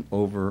over and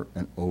over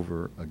and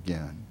over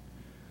again.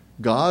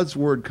 God's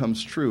word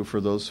comes true for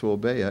those who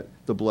obey it,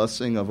 the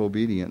blessing of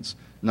obedience.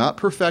 Not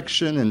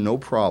perfection and no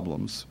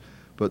problems,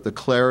 but the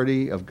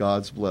clarity of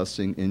God's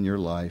blessing in your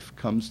life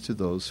comes to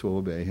those who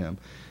obey him.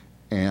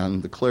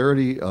 And the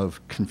clarity of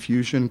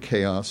confusion,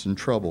 chaos, and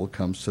trouble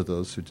comes to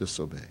those who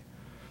disobey.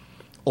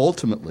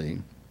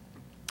 Ultimately,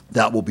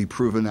 that will be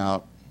proven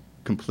out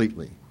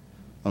completely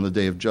on the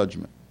day of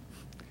judgment.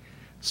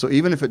 So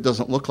even if it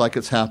doesn't look like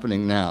it's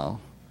happening now,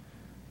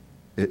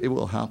 it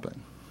will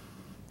happen.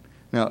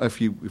 Now,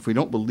 if we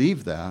don't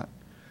believe that,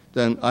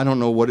 then I don't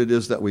know what it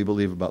is that we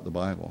believe about the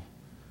Bible.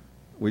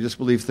 We just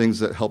believe things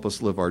that help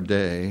us live our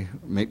day,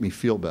 make me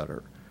feel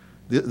better.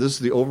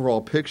 The overall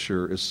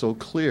picture is so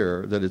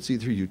clear that it's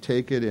either you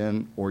take it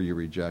in or you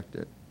reject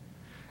it.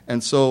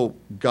 And so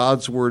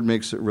God's word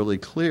makes it really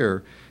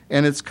clear.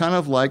 And it's kind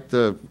of like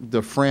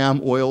the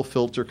Fram oil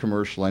filter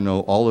commercial. I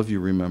know all of you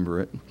remember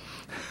it.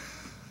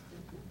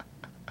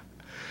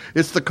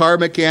 It's the car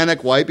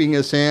mechanic wiping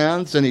his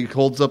hands, and he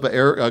holds up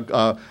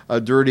a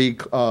dirty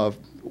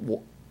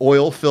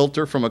oil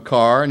filter from a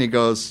car, and he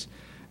goes,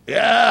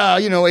 yeah,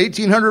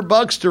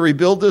 $1,800 to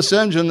rebuild this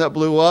engine that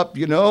blew up,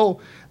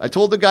 I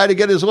told the guy to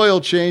get his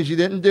oil changed. He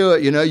didn't do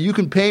it. You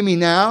can pay me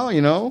now,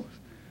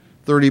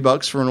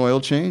 $30 for an oil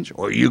change,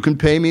 or you can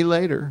pay me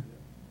later.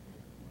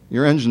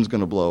 Your engine's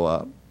going to blow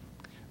up.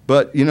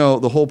 But,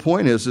 the whole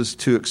point is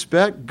to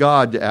expect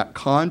God to act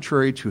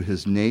contrary to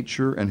his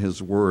nature and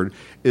his word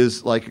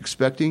is like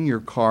expecting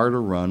your car to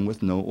run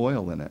with no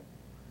oil in it.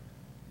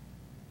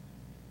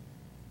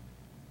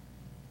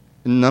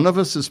 And none of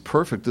us is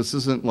perfect. This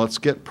isn't, let's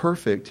get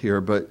perfect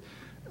here, but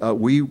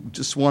we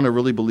just want to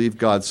really believe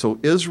God. So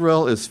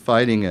Israel is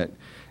fighting it.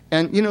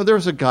 And,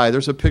 there's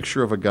a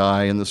picture of a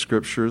guy in the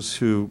scriptures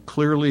who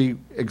clearly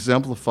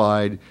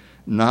exemplified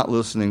not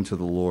listening to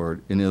the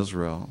Lord in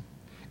Israel.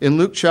 In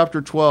Luke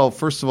chapter 12,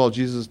 first of all,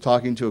 Jesus is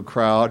talking to a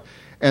crowd,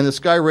 and this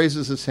guy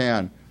raises his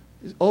hand.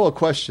 Oh, a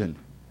question.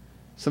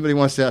 Somebody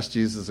wants to ask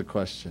Jesus a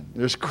question.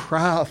 There's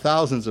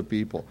thousands of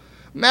people.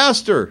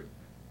 Master,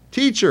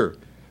 teacher,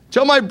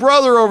 tell my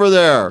brother over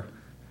there.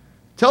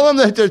 Tell him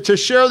that to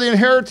share the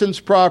inheritance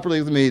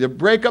properly with me, to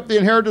break up the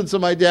inheritance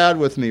of my dad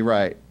with me,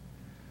 right?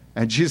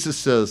 And Jesus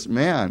says,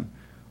 man,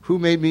 who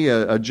made me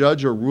a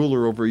judge or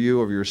ruler over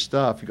you, over your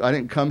stuff? I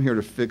didn't come here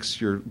to fix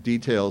your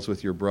details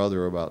with your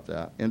brother about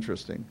that.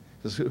 Interesting.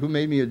 Who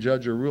made me a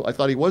judge or ruler? I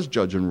thought he was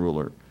judge and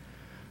ruler.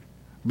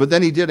 But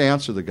then he did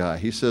answer the guy.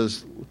 He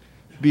says,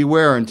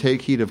 beware and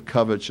take heed of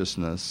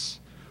covetousness,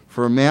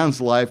 for a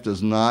man's life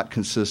does not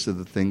consist of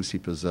the things he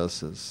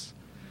possesses.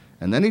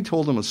 And then he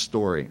told him a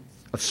story.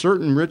 A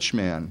certain rich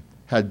man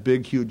had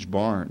big, huge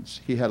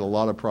barns. He had a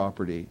lot of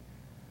property,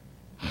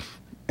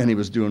 and he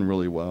was doing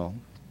really well.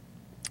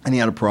 And he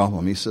had a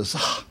problem. He says,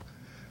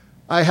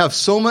 I have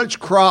so much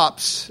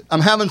crops. I'm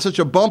having such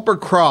a bumper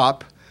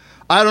crop.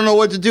 I don't know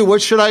what to do.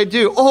 What should I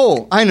do?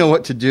 Oh, I know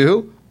what to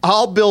do.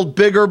 I'll build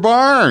bigger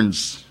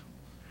barns.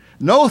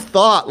 No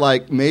thought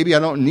like maybe I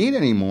don't need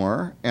any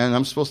more, and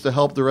I'm supposed to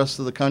help the rest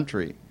of the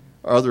country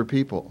or other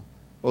people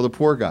or the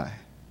poor guy.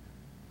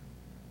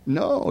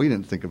 No, he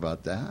didn't think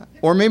about that.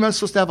 Or maybe I'm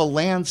supposed to have a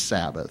land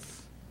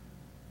Sabbath.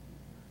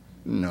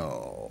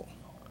 No.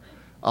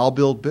 I'll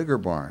build bigger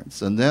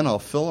barns, and then I'll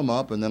fill them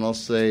up, and then I'll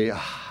say,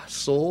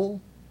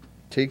 soul,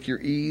 take your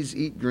ease,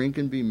 eat, drink,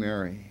 and be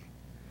merry.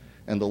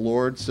 And the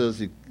Lord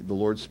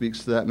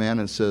speaks to that man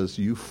and says,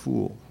 you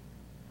fool.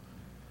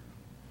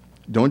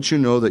 Don't you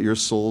know that your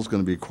soul is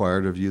going to be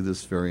required of you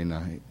this very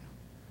night?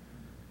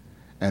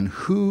 And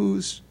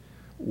who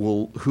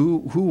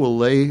will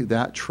lay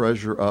that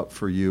treasure up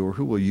for you, or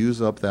who will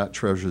use up that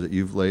treasure that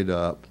you've laid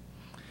up,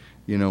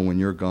 when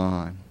you're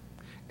gone?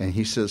 And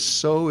he says,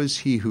 so is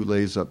he who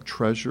lays up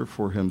treasure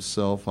for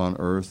himself on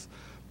earth,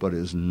 but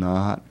is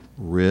not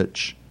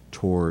rich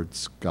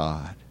towards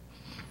God.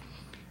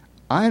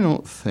 I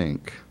don't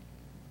think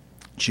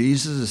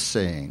Jesus is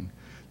saying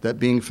that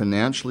being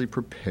financially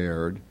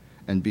prepared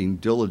and being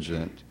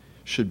diligent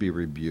should be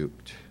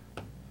rebuked.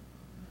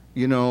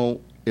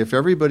 If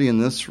everybody in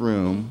this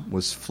room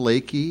was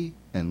flaky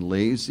and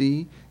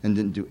lazy and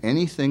didn't do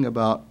anything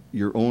about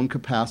your own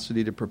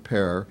capacity to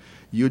prepare,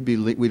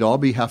 we'd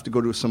all have to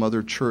go to some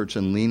other church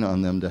and lean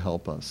on them to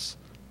help us.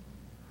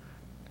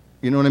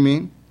 You know what I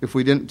mean? If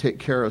we didn't take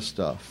care of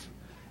stuff.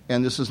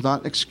 And this is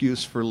not an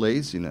excuse for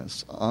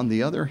laziness. On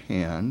the other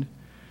hand,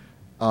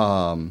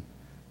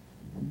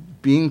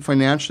 being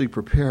financially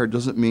prepared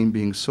doesn't mean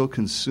being so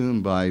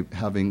consumed by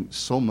having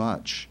so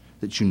much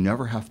that you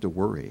never have to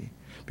worry.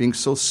 Being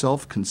so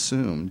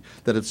self-consumed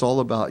that it's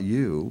all about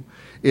you.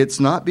 It's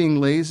not being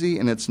lazy,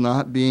 and it's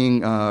not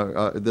being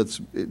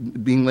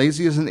being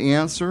lazy isn't the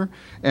answer,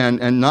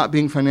 and not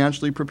being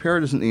financially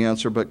prepared isn't the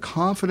answer, but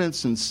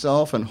confidence in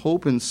self and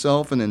hope in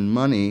self and in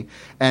money,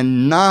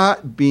 and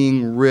not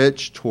being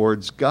rich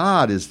towards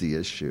God is the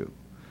issue.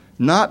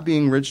 Not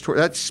being rich toward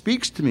that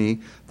speaks to me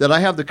that I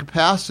have the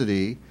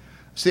capacity.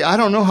 See, I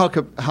don't know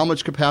how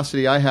much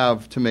capacity I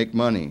have to make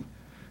money.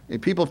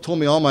 People have told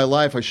me all my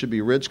life I should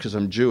be rich because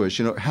I'm Jewish.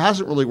 It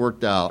hasn't really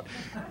worked out.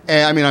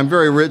 And, I'm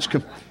very rich.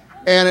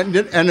 And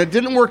it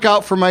didn't work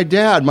out for my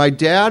dad. My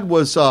dad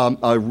was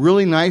a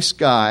really nice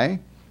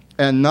guy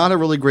and not a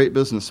really great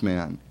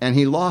businessman. And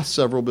he lost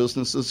several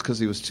businesses because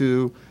he was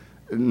too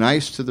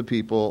nice to the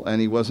people,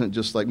 and he wasn't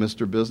just like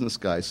Mr. Business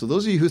Guy. So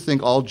those of you who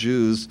think all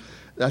Jews,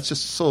 that's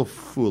just so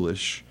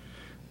foolish.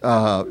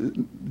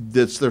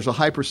 There's a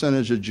high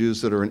percentage of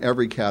Jews that are in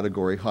every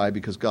category high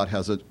because God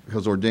has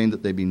ordained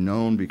that they be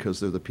known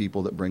because they're the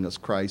people that bring us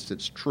Christ.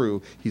 It's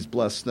true. He's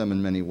blessed them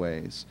in many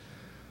ways.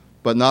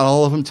 But not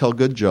all of them tell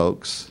good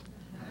jokes.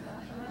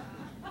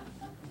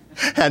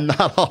 And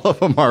not all of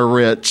them are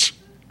rich.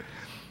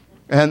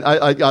 And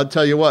I'll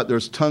tell you what,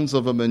 there's tons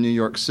of them in New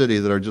York City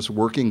that are just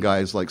working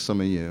guys like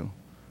some of you.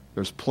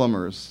 There's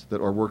plumbers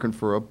that are working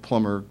for a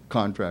plumber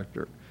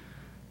contractor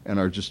and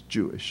are just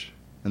Jewish.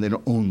 And they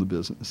don't own the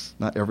business.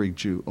 Not every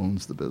Jew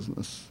owns the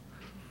business.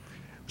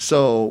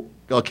 So,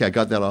 okay, I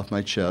got that off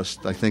my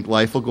chest. I think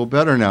life will go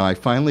better now. I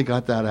finally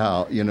got that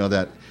out,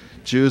 that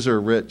Jews are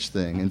rich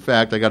thing. In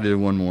fact, I got to do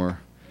one more.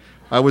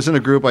 I was in a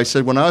group, I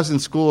said, when I was in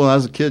school and I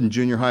was a kid in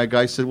junior high, a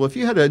guy said, well, if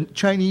you had a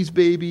Chinese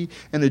baby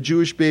and a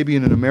Jewish baby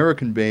and an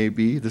American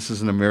baby, this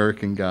is an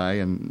American guy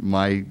in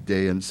my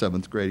day in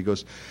 7th grade, he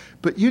goes,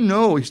 but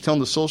he's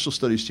telling the social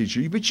studies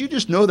teacher, but you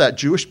just know that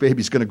Jewish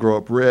baby's going to grow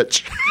up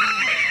rich.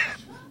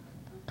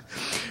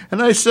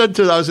 And I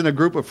was in a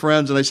group of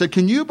friends, and I said,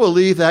 can you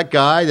believe that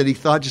guy that he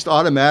thought just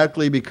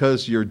automatically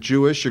because you're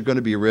Jewish, you're going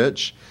to be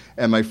rich?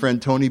 And my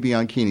friend Tony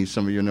Bianchini,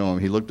 some of you know him,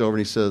 he looked over and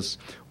he says,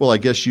 well, I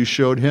guess you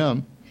showed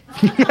him.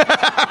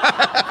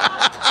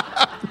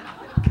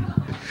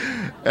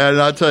 And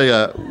I'll tell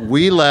you,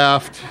 we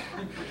laughed.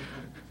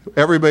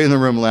 Everybody in the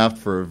room laughed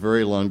for a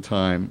very long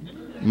time,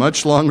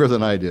 much longer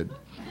than I did.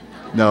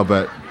 No,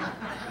 but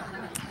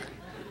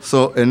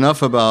so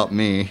enough about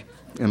me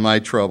and my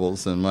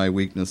troubles and my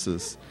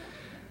weaknesses.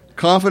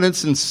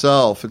 Confidence in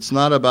self. It's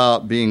not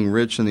about being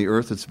rich in the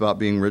earth. It's about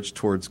being rich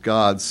towards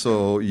God.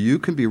 So you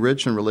can be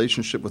rich in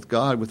relationship with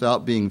God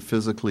without being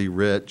physically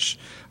rich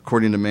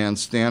according to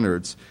man's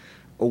standards.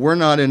 We're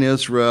not in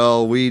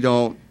Israel. We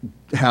don't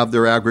have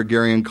their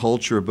agrarian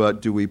culture,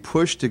 but do we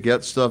push to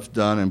get stuff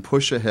done and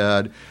push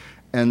ahead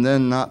and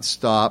then not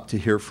stop to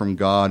hear from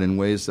God in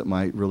ways that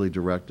might really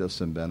direct us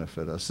and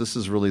benefit us? This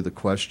is really the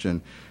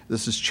question.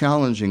 This is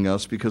challenging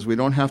us because we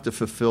don't have to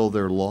fulfill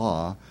their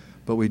law,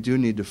 but we do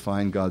need to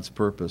find God's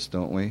purpose,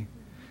 don't we?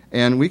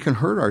 And we can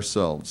hurt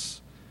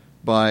ourselves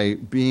by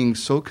being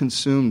so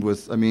consumed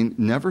with,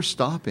 never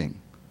stopping.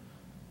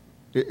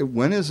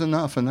 When is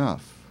enough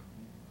enough?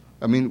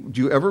 Do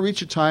you ever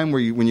reach a time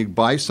where when you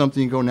buy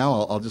something, you go,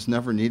 now I'll just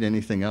never need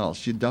anything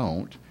else? You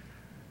don't.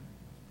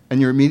 And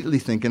you're immediately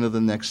thinking of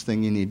the next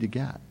thing you need to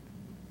get.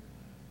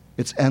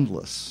 It's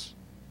endless.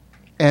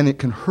 And it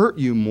can hurt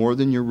you more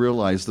than you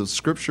realize. The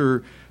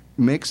Scripture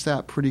makes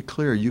that pretty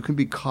clear. You can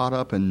be caught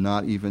up and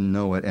not even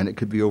know it. And it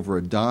could be over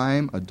a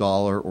dime,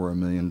 $1, or $1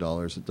 million.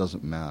 It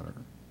doesn't matter.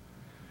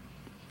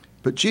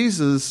 But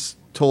Jesus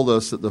told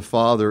us that the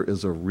Father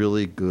is a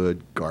really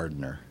good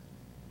gardener.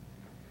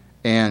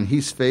 And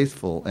he's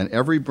faithful, and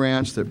every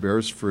branch that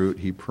bears fruit,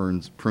 he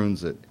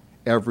prunes it.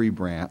 Every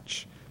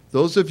branch.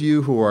 Those of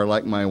you who are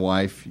like my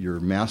wife, you're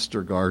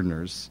master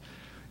gardeners,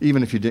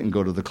 even if you didn't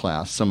go to the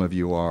class, some of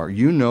you are,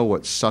 you know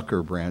what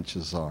sucker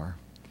branches are.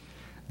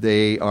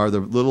 They are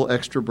the little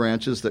extra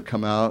branches that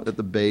come out at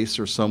the base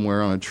or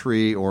somewhere on a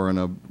tree or in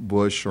a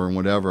bush or in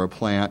whatever, a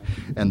plant,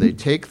 and they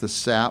take the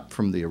sap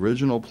from the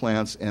original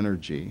plant's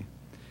energy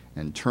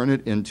and turn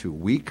it into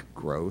weak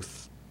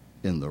growth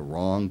in the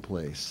wrong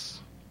place.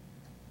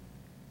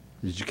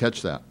 Did you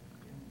catch that?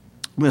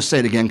 I'm going to say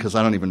it again because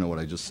I don't even know what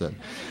I just said.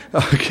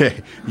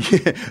 Okay.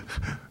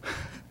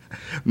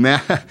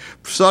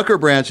 Sucker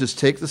branches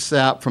take the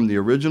sap from the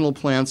original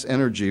plant's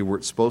energy where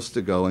it's supposed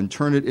to go and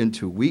turn it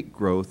into weak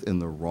growth in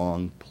the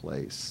wrong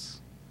place.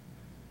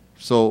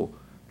 So,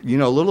 a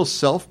little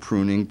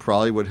self-pruning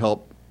probably would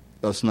help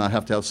us not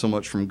have to have so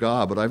much from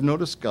God. But I've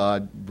noticed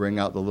God bring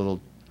out the little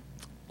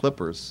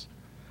clippers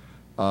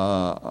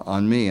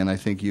on me, and I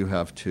think you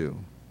have too.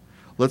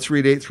 Let's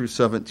read 8 through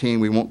 17.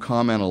 We won't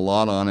comment a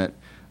lot on it,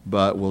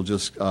 but we'll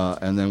just,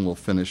 and then we'll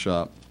finish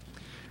up.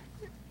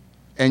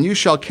 And you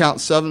shall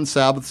count 7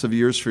 Sabbaths of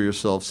years for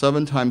yourself,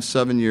 7 times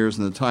 7 years,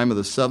 and the time of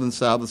the 7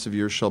 Sabbaths of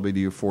years shall be to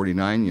you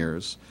 49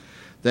 years.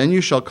 Then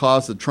you shall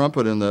cause the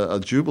trumpet in the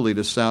Jubilee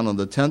to sound on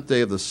the 10th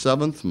day of the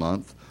 7th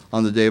month,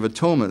 on the Day of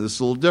Atonement. This is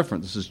a little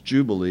different. This is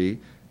Jubilee,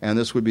 and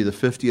this would be the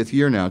 50th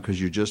year now because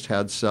you just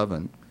had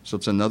 7. So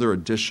it's another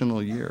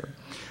additional year.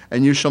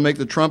 And you shall make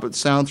the trumpet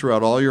sound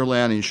throughout all your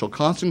land, and you shall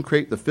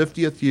consecrate the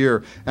 50th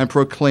year and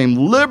proclaim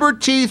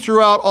liberty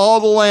throughout all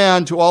the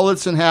land to all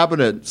its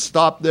inhabitants.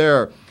 Stop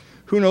there.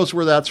 Who knows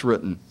where that's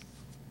written?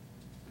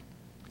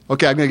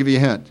 Okay, I'm going to give you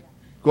a hint.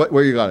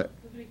 Where you got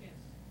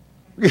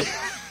it?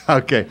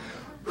 Okay.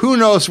 Who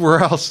knows where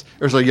else?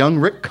 There's a young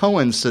Rick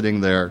Cohen sitting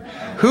there.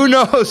 Who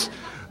knows?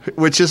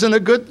 Which isn't a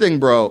good thing,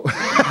 bro.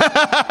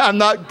 I'm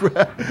not.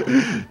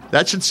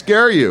 That should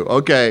scare you.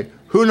 Okay.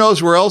 Who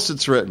knows where else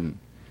it's written?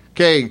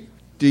 Okay.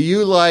 Do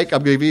you like,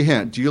 I'm going to give you a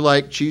hint. Do you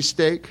like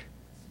cheesesteak?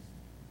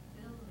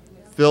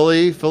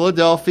 Philly,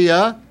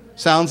 Philadelphia.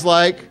 Sounds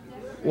like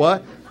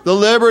what? The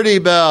Liberty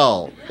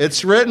Bell.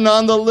 It's written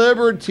on the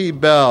Liberty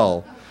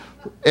Bell.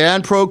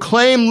 And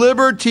proclaim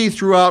liberty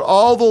throughout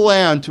all the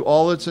land to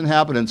all its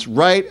inhabitants,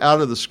 right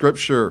out of the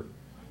Scripture.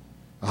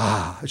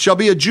 It shall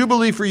be a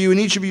jubilee for you, and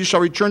each of you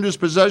shall return to his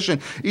possession.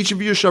 Each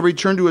of you shall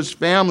return to his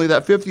family.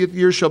 That 50th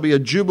year shall be a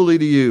jubilee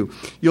to you.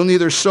 You'll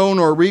neither sow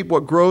nor reap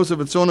what grows of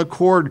its own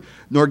accord,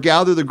 nor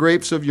gather the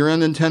grapes of your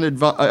untended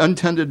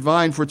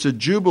vine, for it's a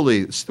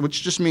jubilee,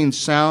 which just means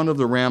sound of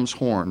the ram's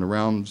horn, the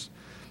ram's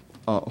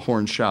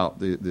horn shout,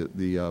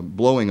 the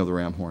blowing of the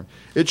ram horn.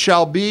 It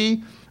shall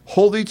be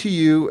holy to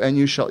you, and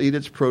you shall eat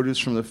its produce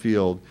from the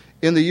field.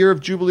 In the year of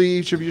Jubilee,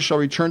 each of you shall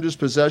return to his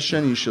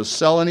possession. You shall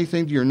sell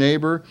anything to your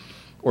neighbor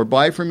or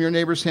buy from your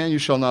neighbor's hand. You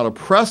shall not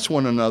oppress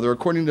one another.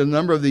 According to the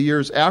number of the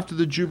years after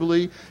the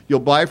Jubilee, you'll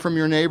buy from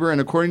your neighbor,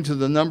 and according to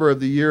the number of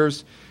the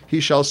years he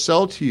shall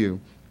sell to you.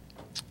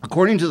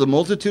 According to the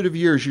multitude of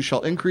years you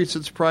shall increase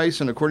its price,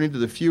 and according to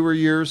the fewer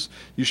years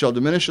you shall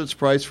diminish its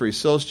price, for he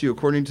sells to you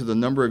according to the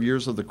number of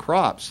years of the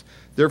crops.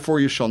 Therefore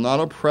you shall not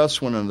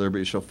oppress one another, but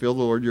you shall fear the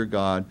Lord your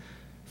God,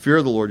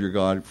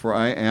 for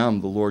I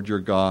am the Lord your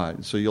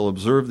God. So you'll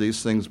observe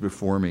these things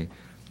before me.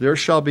 There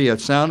shall be a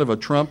sound of a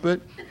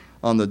trumpet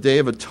on the day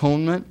of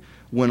atonement,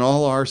 when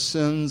all our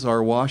sins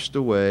are washed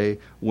away,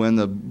 when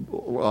the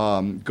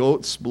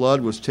goat's blood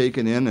was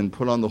taken in and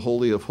put on the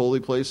Holy of Holy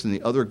Place, and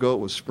the other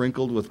goat was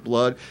sprinkled with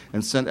blood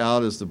and sent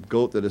out as the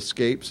goat that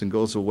escapes and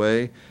goes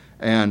away.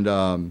 And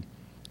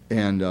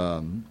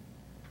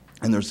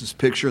there's this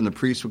picture, and the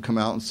priest would come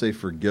out and say,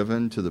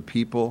 "Forgiven," to the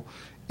people.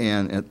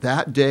 And at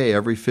that day,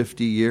 every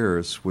 50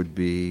 years would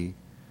be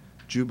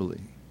Jubilee.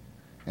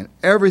 And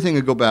everything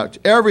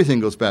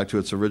goes back to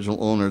its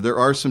original owner. There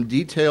are some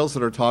details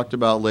that are talked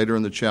about later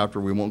in the chapter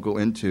we won't go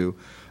into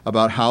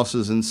about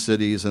houses and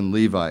cities and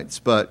Levites.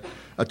 But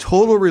a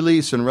total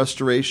release and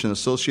restoration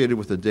associated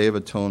with the Day of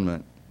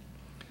Atonement.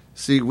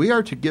 See, we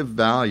are to give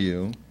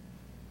value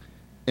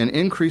and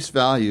increase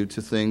value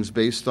to things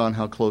based on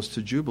how close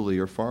to Jubilee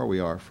or far we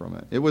are from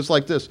it. It was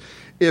like this.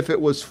 If it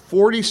was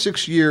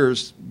 46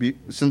 years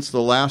since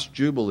the last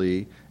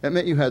Jubilee, that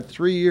meant you had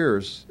 3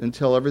 years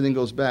until everything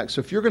goes back.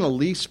 So if you're going to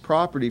lease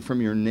property from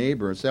your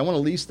neighbor and say, "I want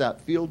to lease that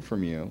field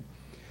from you,"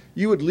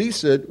 you would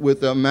lease it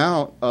with the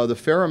amount, the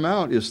fair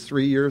amount is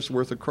 3 years'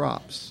 worth of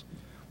crops.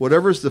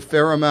 Whatever's the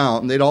fair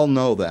amount, and they'd all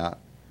know that,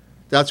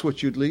 that's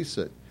what you'd lease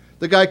it.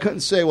 The guy couldn't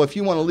say, "Well, if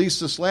you want to lease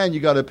this land, you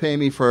got to pay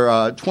me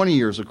for 20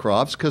 years of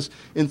crops," because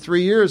in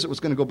 3 years it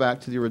was going to go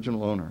back to the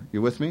original owner.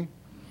 You with me?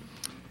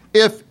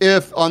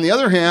 If on the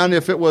other hand,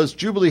 if it was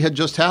Jubilee had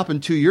just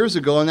happened 2 years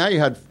ago, and now you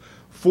had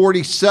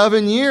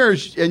 47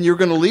 years, and you're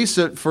going to lease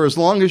it for as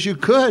long as you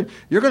could,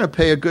 you're going to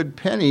pay a good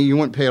penny. You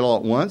wouldn't pay it all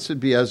at once.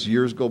 It'd be as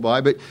years go by,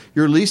 but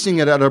you're leasing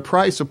it at a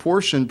price, a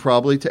portion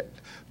probably,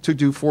 to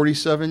do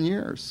 47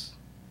 years.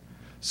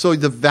 So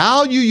the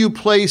value you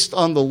placed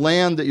on the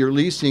land that you're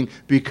leasing,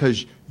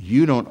 because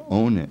you don't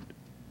own it,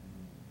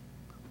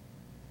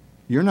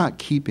 you're not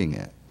keeping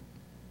it.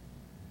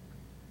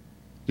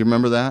 You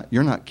remember that?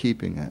 You're not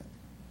keeping it.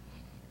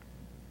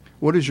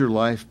 What is your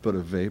life but a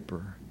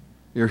vapor?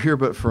 You're here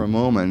but for a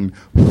moment,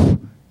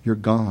 and you're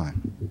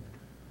gone.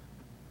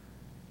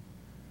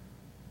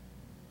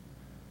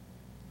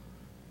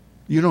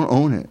 You don't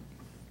own it.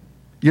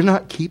 You're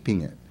not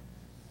keeping it.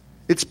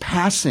 It's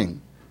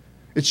passing.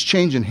 It's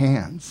changing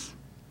hands.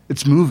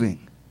 It's moving.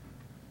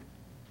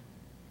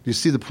 Do you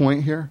see the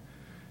point here?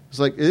 It's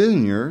like, it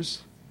isn't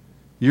yours.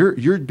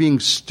 You're being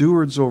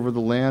stewards over the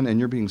land, and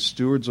you're being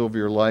stewards over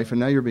your life, and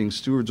now you're being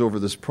stewards over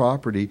this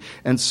property.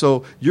 And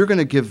so you're going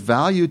to give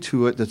value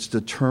to it that's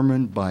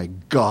determined by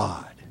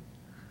God.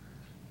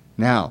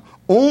 Now,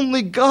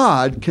 only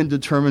God can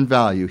determine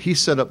value. He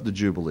set up the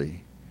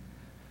Jubilee.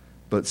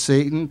 But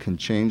Satan can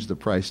change the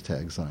price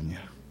tags on you.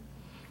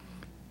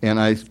 And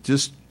I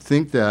just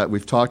think that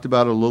we've talked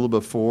about it a little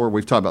before.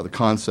 We've talked about the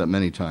concept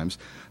many times.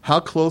 How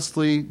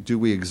closely do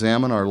we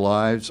examine our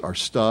lives, our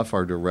stuff,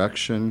 our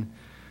direction?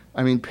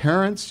 I mean,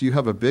 parents, you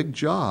have a big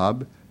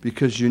job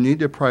because you need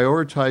to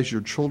prioritize your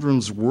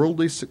children's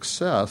worldly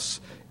success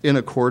in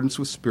accordance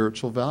with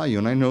spiritual value.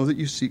 And I know that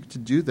you seek to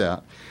do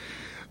that.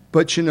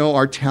 But,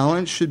 our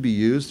talents should be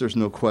used. There's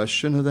no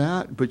question of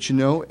that. But,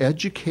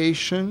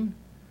 education,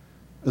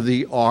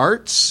 the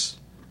arts,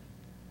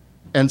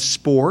 and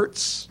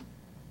sports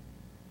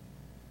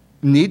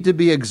need to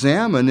be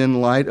examined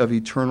in light of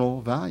eternal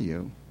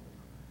value.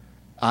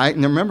 Now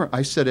remember,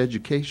 I said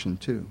education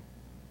too.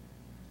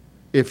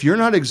 If you're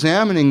not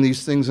examining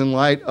these things in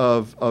light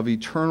of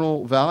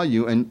eternal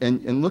value,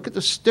 and look at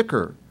the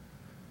sticker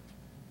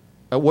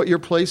at what you're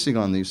placing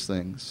on these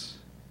things.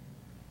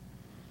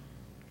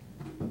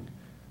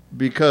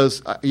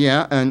 Because,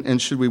 and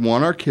should we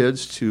want our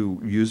kids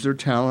to use their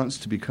talents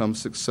to become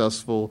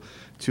successful,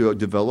 to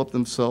develop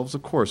themselves?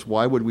 Of course.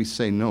 Why would we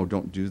say, no,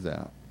 don't do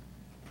that?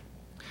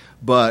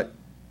 But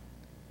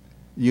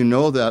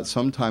that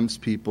sometimes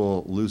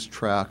people lose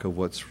track of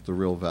what's the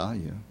real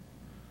value.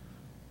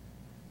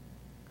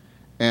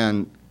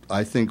 And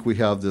I think we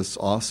have this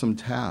awesome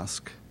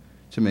task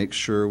to make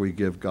sure we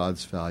give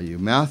God's value.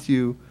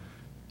 Matthew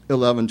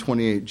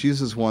 11:28,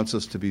 Jesus wants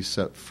us to be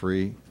set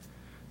free.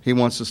 He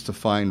wants us to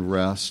find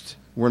rest.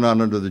 We're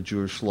not under the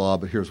Jewish law,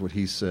 but here's what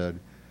he said.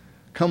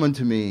 "Come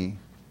unto me,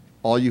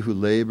 all you who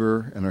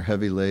labor and are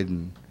heavy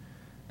laden,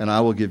 and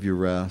I will give you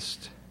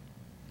rest.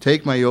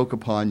 Take my yoke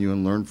upon you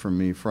and learn from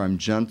me, for I'm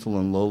gentle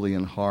and lowly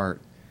in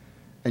heart,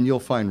 and you'll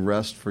find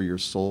rest for your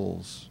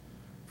souls.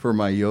 For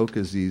my yoke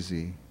is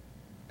easy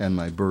and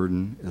my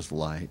burden is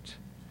light."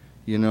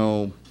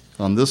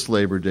 On this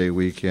Labor Day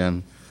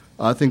weekend,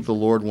 I think the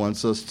Lord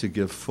wants us to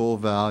give full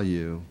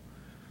value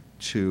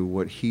to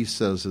what he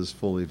says is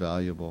fully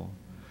valuable.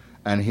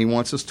 And he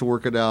wants us to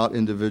work it out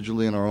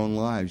individually in our own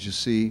lives. You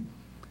see,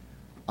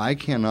 I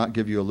cannot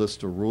give you a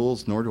list of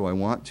rules, nor do I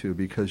want to,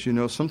 because,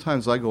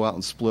 sometimes I go out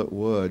and split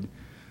wood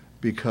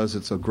because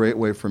it's a great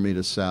way for me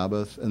to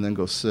Sabbath and then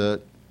go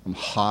sit. I'm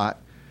hot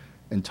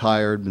and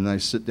tired, and I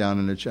sit down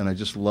and I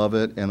just love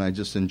it, and I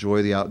just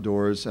enjoy the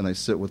outdoors, and I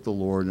sit with the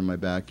Lord in my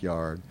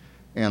backyard.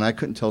 And I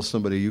couldn't tell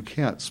somebody, you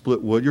can't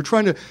split wood. You're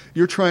trying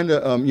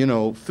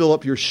to fill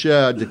up your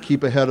shed to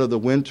keep ahead of the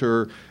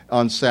winter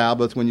on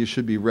Sabbath when you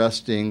should be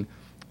resting.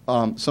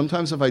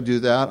 Sometimes if I do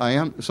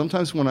that,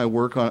 sometimes when I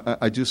work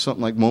I do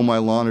something like mow my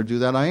lawn or do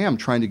that, I am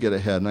trying to get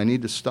ahead, and I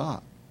need to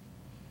stop.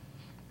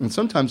 And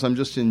sometimes I'm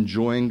just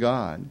enjoying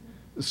God.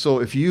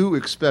 So if you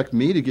expect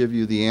me to give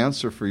you the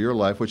answer for your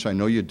life, which I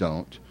know you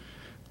don't,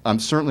 I'm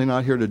certainly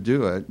not here to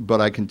do it,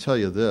 but I can tell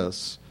you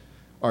this.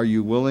 Are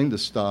you willing to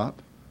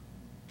stop?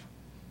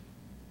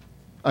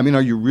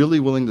 Are you really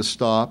willing to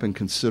stop and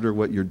consider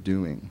what you're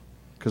doing?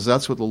 Because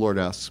that's what the Lord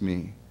asks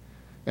me.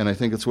 And I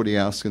think it's what he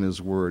asks in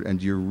his word. And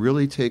do you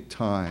really take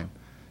time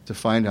to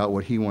find out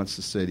what he wants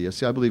to say to you?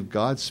 See, I believe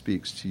God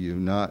speaks to you,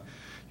 not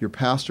your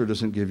pastor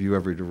doesn't give you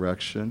every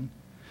direction.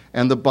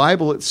 And the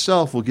Bible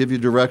itself will give you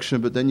direction,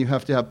 but then you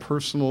have to have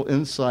personal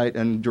insight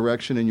and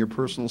direction in your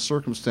personal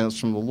circumstance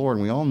from the Lord,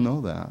 and we all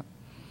know that.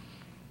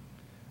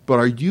 But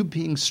are you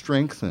being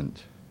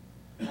strengthened?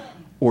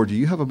 Or do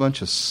you have a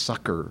bunch of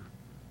sucker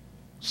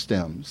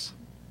stems,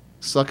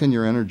 sucking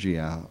your energy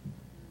out,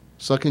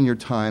 sucking your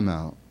time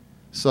out,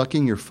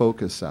 sucking your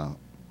focus out,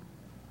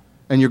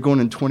 and you're going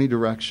in 20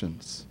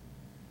 directions?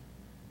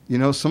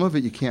 Some of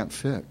it you can't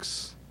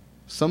fix.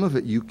 Some of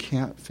it you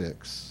can't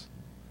fix.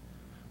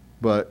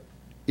 But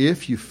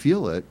if you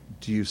feel it,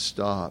 do you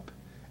stop?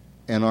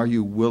 And are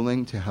you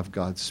willing to have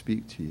God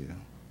speak to you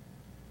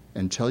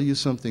and tell you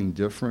something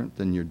different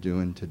than you're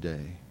doing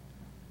today?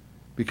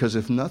 Because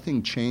if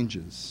nothing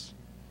changes,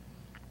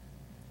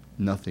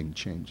 nothing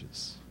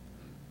changes.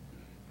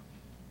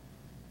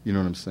 You know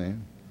what I'm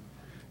saying?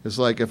 It's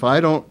like if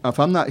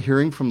I'm not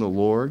hearing from the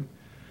Lord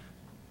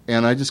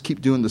and I just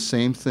keep doing the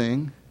same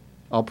thing,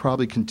 I'll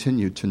probably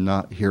continue to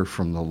not hear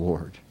from the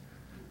Lord.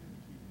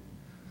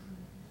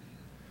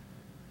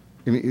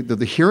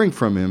 The hearing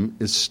from him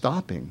is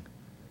stopping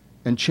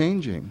and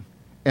changing.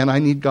 And I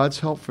need God's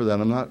help for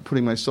that. I'm not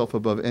putting myself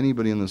above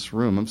anybody in this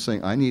room. I'm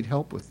saying I need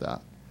help with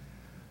that.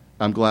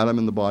 I'm glad I'm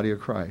in the body of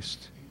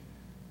Christ.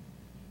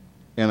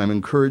 And I'm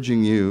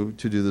encouraging you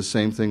to do the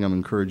same thing I'm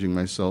encouraging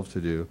myself to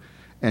do.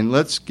 And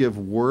let's give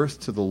worth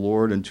to the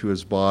Lord and to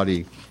his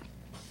body.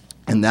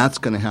 And that's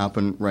going to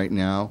happen right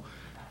now.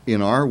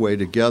 In our way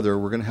together,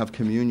 we're going to have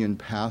communion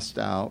passed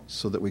out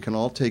so that we can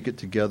all take it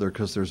together,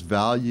 because there's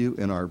value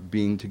in our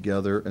being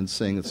together and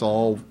saying it's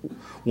all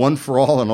one for all and